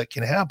things that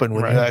can happen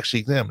when you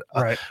actually examine.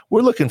 Right.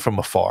 We're looking from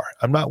afar.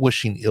 I'm not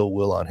wishing ill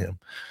will on him.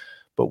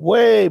 But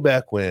way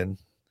back when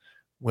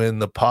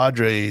the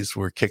Padres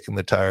were kicking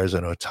the tires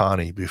on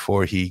Ohtani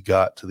before he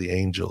got to the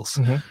Angels,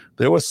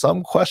 there was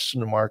some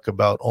question mark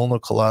about ulnar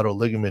collateral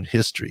ligament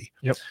history.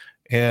 Yep.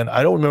 And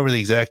I don't remember the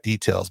exact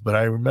details, but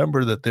I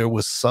remember that there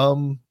was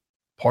some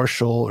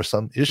partial or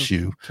some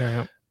issue.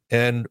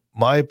 And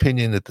my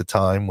opinion at the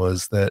time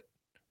was that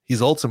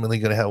he's ultimately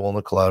going to have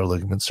ulnar collateral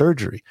ligament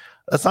surgery.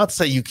 That's not to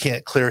say you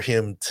can't clear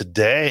him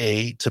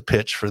today to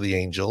pitch for the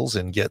Angels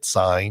and get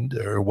signed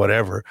or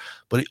whatever,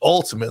 but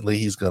ultimately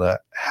he's going to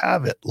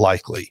have it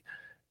likely.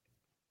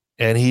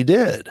 And he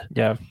did.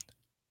 Yeah.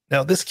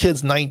 Now this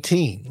kid's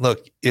 19.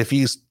 Look, if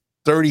he's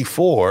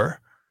 34,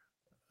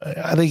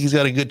 I think he's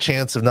got a good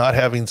chance of not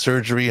having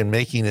surgery and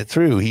making it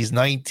through. He's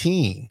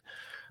 19.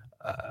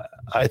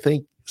 I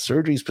think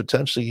surgery is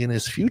potentially in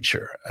his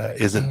future.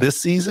 Is it this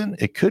season?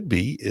 It could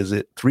be. Is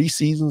it 3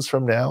 seasons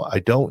from now? I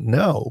don't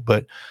know.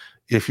 But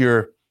if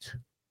you're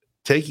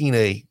taking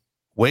a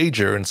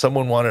wager and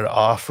someone wanted to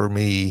offer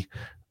me,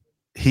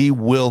 he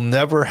will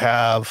never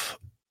have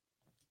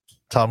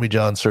Tommy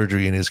John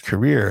surgery in his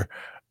career,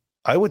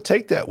 I would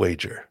take that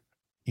wager.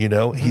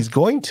 He's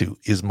going to,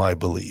 is my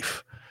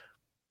belief.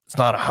 It's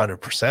not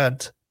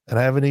 100%. And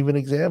I haven't even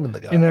examined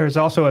the guy. And there's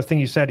also a thing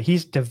you said,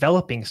 he's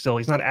developing still.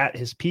 He's not at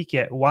his peak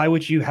yet. Why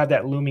would you have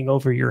that looming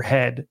over your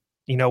head,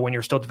 when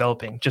you're still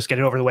developing? Just get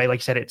it over the way. Like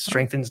you said, it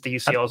strengthens the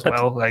UCL as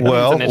well.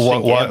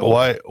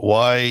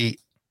 Why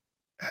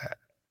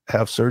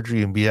have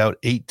surgery and be out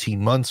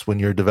 18 months when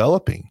you're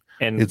developing?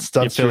 And it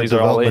stunts your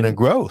development and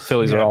growth.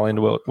 Phillies are all in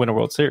to win a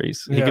World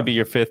Series. He could be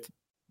your 5th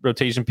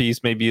rotation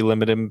piece. Maybe you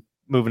limit him,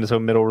 move into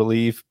some middle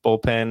relief,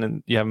 bullpen,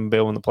 and you have him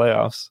bail in the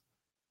playoffs.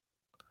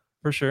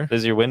 For sure.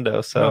 There's your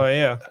window. So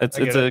it's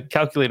a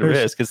calculated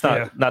risk. It's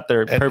not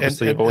they're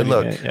purposely avoiding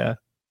it. Yeah.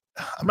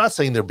 I'm not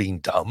saying they're being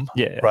dumb.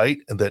 Right.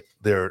 And that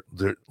they're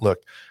look,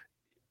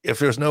 if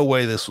there's no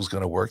way this was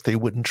going to work, they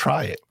wouldn't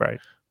try it. Right.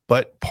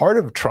 But part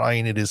of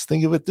trying it is,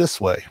 think of it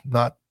this way,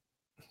 not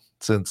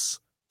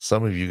since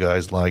some of you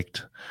guys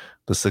liked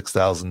the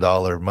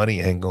 $6,000 money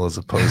angle as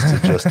opposed to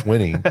just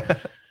winning.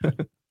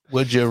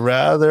 Would you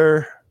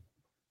rather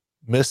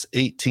miss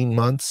 18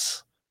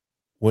 months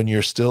when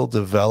you're still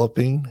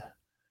developing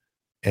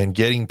and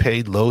getting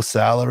paid low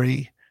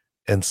salary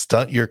and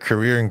stunt your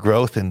career and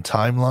growth and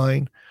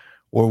timeline?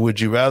 Or would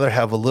you rather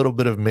have a little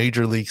bit of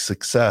major league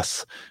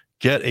success,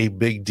 get a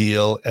big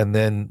deal, and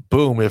then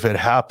boom, if it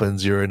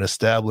happens, you're an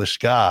established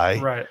guy,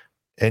 right?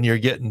 And you're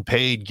getting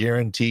paid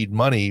guaranteed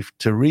money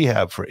to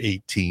rehab for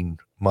 18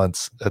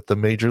 months at the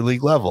major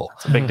league level.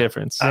 It's a big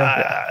difference.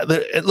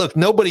 Look,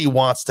 nobody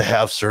wants to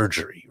have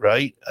surgery,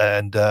 right?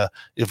 And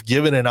if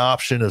given an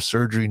option of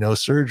surgery, no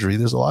surgery,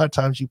 there's a lot of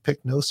times you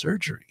pick no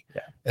surgery.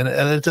 Yeah. And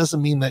it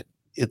doesn't mean that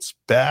it's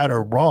bad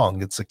or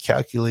wrong. It's a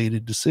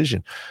calculated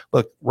decision.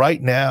 Look,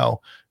 right now,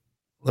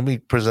 let me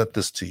present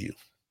this to you.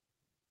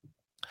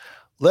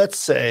 Let's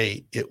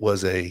say it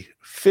was a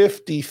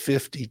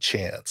 50-50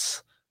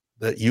 chance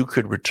that you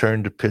could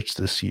return to pitch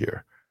this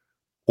year.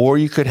 Or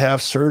you could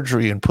have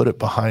surgery and put it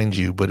behind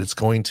you, but it's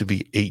going to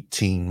be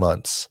 18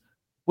 months.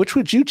 Which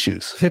would you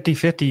choose?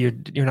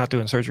 50-50, you're not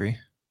doing surgery.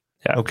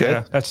 Yeah. Okay.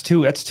 Yeah, that's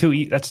too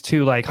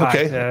like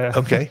high.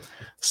 Okay.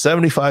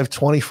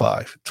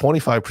 75-25,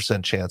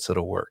 25% chance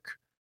it'll work.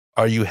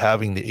 Are you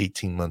having the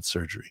 18-month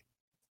surgery?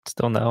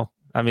 Still no.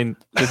 I mean,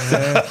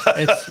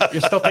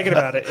 you're still thinking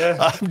about it. Yeah.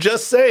 I'm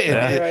just saying.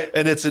 Right.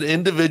 And it's an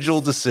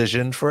individual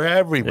decision for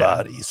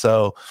everybody. Yeah.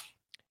 So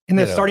And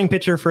the starting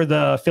pitcher for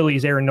the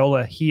Phillies, Aaron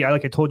Nola,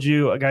 like I told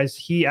you guys,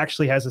 he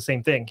actually has the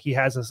same thing. He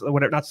has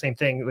not the same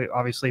thing,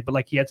 obviously, but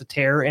like he has a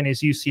tear in his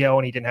UCL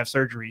and he didn't have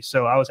surgery.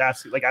 So I was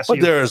asking. But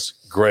there's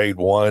grade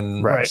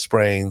 1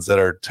 sprains that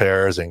are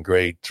tears and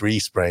grade 3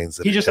 sprains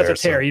that he just has a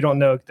tear. So you don't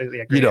know.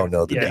 You don't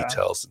know the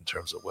details in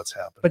terms of what's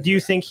happening. But do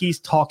you think he's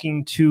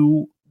talking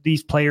to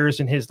these players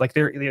and his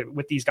they're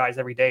with these guys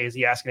every day? Is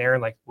he asking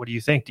Aaron what do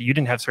you think? You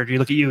didn't have surgery.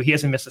 Look at you. He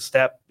hasn't missed a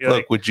step.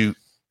 Look, would you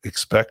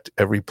expect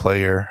every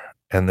player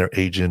and their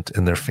agent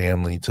and their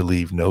family to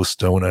leave no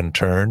stone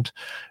unturned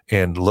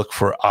and look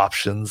for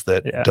options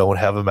that don't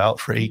have them out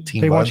for 18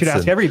 months? They want you to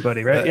ask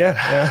everybody, right?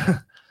 Yeah.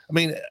 I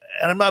mean,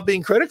 and I'm not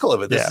being critical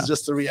of it. This is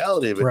just the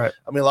reality of it. Right.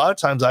 I mean, a lot of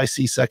times I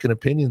see second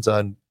opinions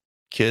on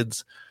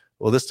kids.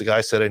 Well, the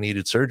guy said I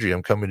needed surgery.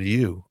 I'm coming to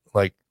you.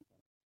 Like,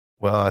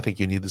 well, I think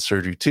you need the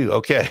surgery too.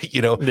 Okay.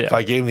 If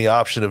I gave them the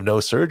option of no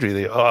surgery,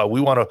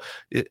 we want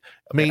to,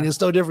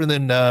 it's no different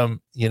than,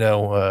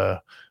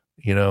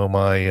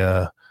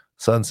 my,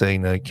 son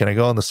saying, can I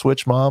go on the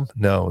Switch, Mom?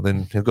 No.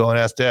 Then he'll go and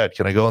ask Dad,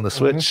 can I go on the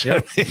Switch?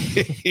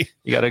 Mm-hmm. Yep.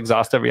 You got to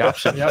exhaust every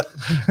option. Yep.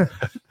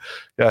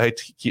 I hate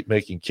to keep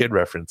making kid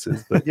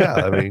references, but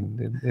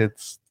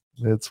it's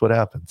what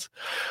happens.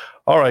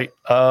 All right.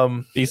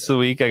 Beast of the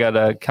week. I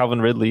got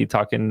Calvin Ridley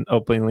talking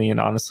openly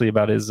and honestly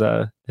about his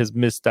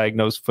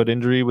misdiagnosed foot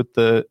injury with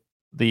the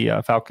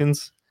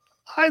Falcons.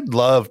 I'd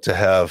love to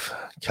have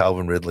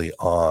Calvin Ridley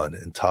on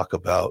and talk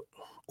about,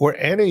 or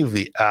any of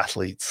the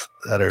athletes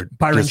that are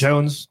Byron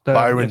Jones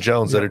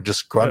that are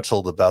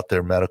disgruntled about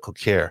their medical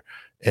care,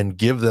 and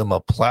give them a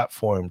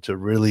platform to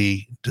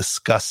really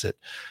discuss it.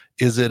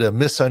 Is it a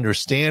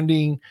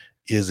misunderstanding?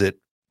 Is it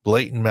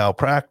blatant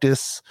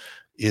malpractice?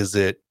 Is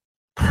it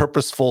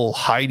purposeful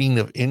hiding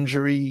of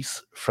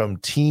injuries from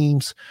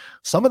teams?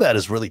 Some of that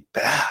is really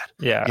bad.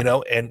 Yeah.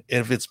 And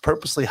if it's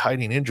purposely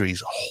hiding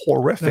injuries,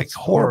 horrific. That's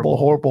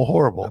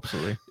horrible.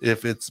 Absolutely.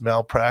 If it's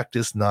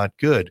malpractice, not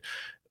good.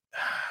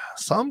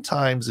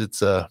 Sometimes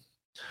it's a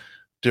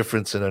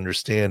difference in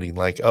understanding,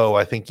 like,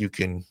 I think you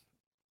can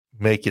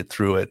make it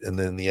through it, and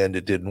then in the end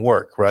it didn't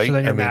work, right? So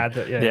then you're mad.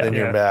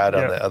 You're mad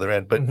on the other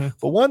end. But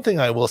one thing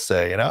I will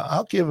say, and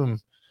I'll give him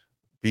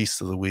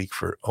Beast of the Week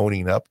for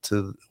owning up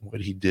to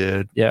what he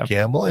did,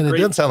 gamble. And it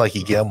didn't sound like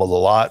he gambled a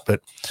lot,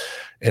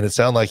 and it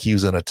sounded like he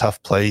was in a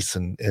tough place,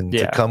 and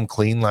to come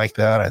clean like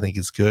that, I think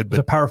is good. But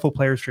it's a powerful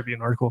Players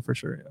Tribune article for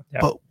sure. Yeah.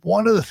 But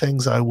one of the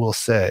things I will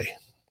say,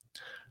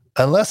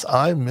 unless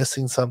I'm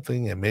missing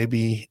something, and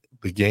maybe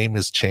the game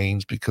has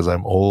changed because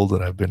I'm old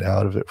and I've been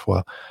out of it for a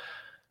while,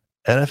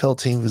 NFL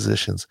team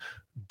physicians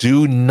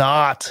do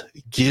not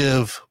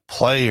give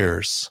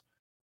players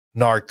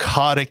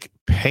narcotic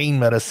pain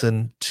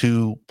medicine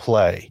to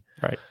play.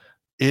 Right.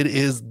 It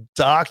is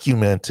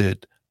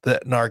documented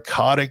that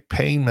narcotic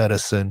pain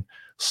medicine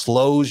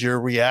slows your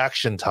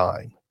reaction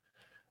time.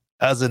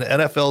 As an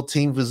NFL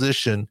team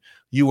physician,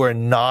 you are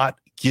not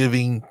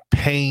giving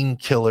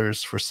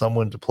painkillers for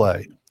someone to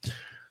play.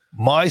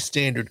 My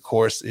standard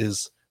course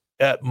is,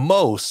 at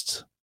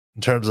most,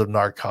 in terms of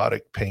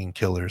narcotic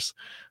painkillers,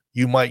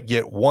 you might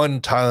get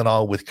one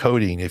Tylenol with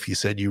codeine if you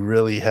said you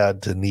really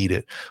had to need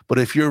it. But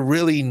if you're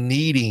really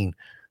needing,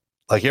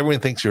 like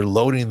everyone thinks you're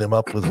loading them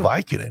up with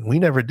Vicodin. We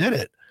never did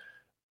it.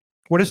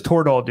 What does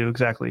Toradol do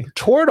exactly?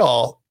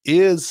 Toradol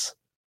is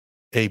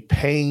a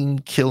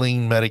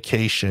pain-killing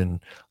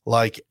medication,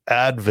 like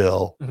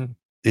Advil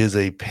is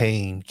a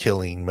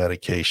pain-killing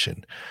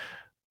medication.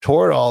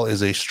 Toradol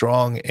is a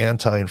strong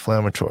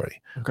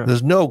anti-inflammatory. Okay.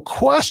 There's no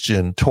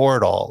question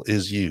Toradol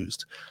is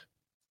used.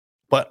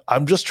 But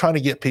I'm just trying to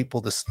get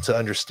people to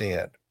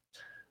understand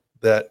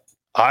that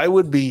I'd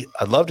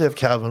love to have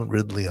Calvin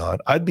Ridley on.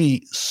 I'd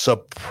be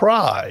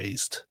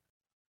surprised,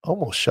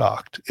 almost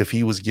shocked, if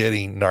he was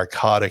getting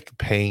narcotic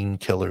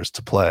painkillers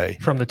to play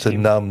from the team to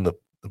numb the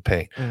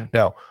pain.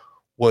 Now,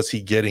 was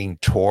he getting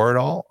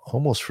Toradol?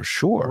 Almost for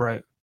sure.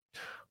 Right.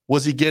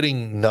 Was he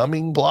getting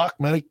numbing block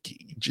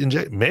medication?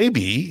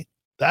 Maybe.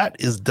 That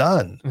is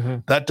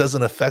done. That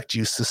doesn't affect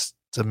you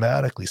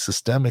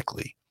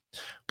systemically.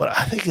 But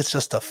I think it's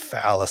just a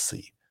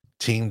fallacy.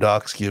 Team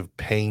docs give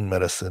pain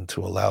medicine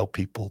to allow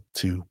people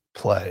to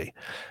play.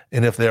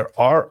 And if there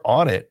are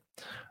on it,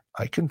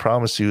 I can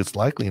promise you it's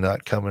likely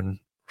not coming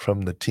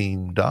from the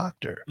team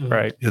doctor.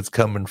 Right. It's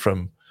coming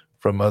from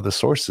other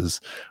sources.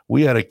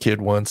 We had a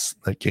kid once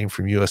that came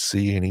from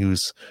USC, and he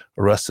was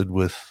arrested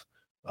with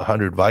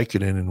 100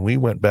 Vicodin, and we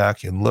went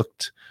back and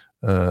looked.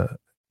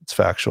 It's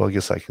factual, I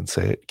guess I can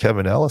say it.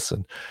 Kevin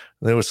Ellison.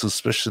 There was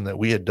suspicion that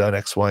we had done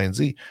X, Y, and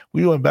Z.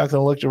 We went back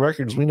and looked at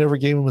records. We never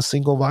gave him a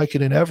single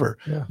Vicodin ever.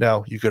 Yeah.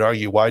 Now, you could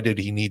argue, why did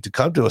he need to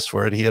come to us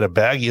for it? He had a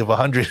baggie of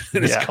 100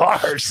 in his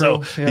car.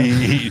 So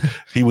he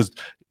was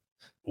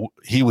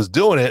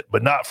doing it,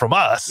 but not from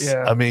us.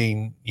 Yeah. I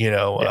mean,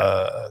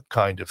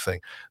 kind of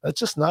thing. That's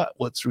just not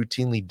what's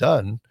routinely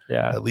done,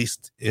 at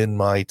least in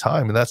my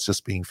time. And that's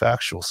just being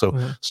factual.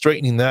 So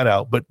straightening that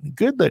out. But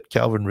good that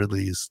Calvin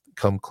Ridley is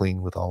come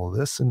clean with all of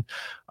this. And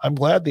I'm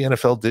glad the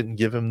NFL didn't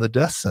give him the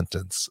death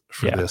sentence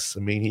for this. I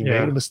mean, he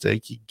made a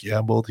mistake. He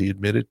gambled. He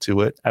admitted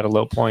to it at a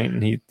low point,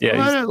 and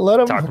let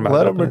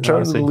him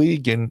return to the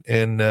league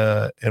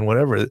and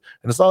whatever. And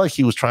it's not like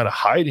he was trying to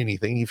hide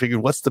anything. He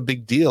figured, what's the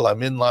big deal?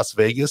 I'm in Las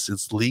Vegas.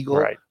 It's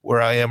legal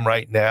where I am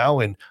right now,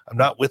 and I'm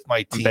not with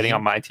my team. I'm betting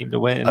on my team to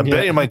win. I'm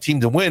betting on my team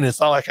to win.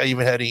 It's not like I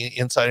even had any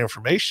inside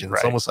information.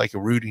 It's almost like a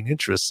rooting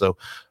interest. So,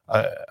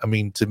 I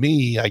mean, to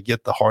me, I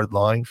get the hard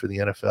line for the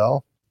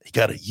NFL. He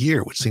got a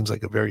year, which seems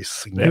like a very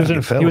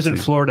significant penalty. He was in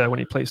Florida when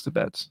he placed the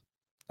bets.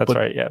 That's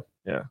right.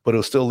 Yeah. But it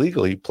was still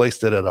legal. He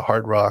placed it at a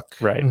Hard Rock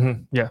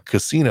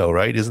casino,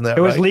 right? Isn't that right?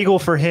 It was legal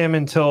for him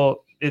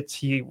until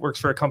he works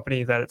for a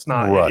company that it's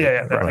not. Right.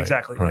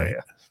 Exactly. Right.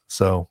 Yeah.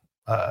 So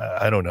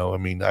I don't know. I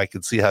mean, I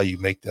could see how you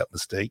make that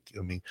mistake.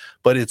 I mean,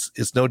 but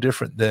it's no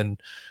different than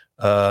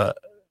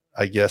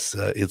I guess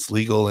it's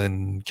legal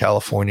in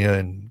California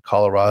and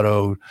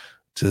Colorado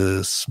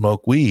to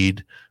smoke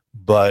weed,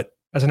 but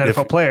as an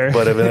NFL player,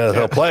 but if an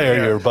NFL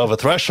player, you're above a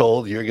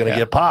threshold, you're going to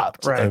get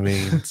popped. Right. I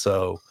mean,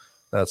 so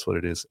that's what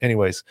it is.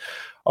 Anyways,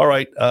 all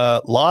right.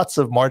 Lots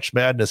of March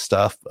Madness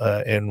stuff.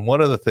 And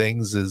one of the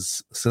things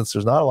is, since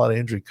there's not a lot of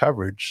injury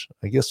coverage,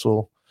 I guess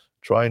we'll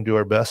try and do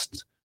our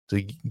best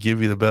to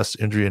give you the best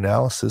injury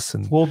analysis.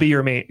 And we'll be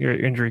your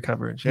injury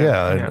coverage.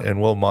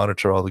 And we'll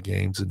monitor all the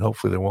games, and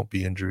hopefully there won't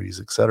be injuries,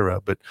 etc.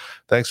 But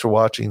thanks for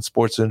watching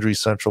Sports Injury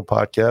Central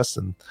podcast.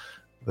 And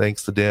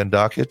thanks to Dan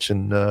Dakich,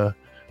 and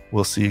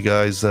we'll see you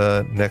guys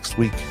next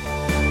week.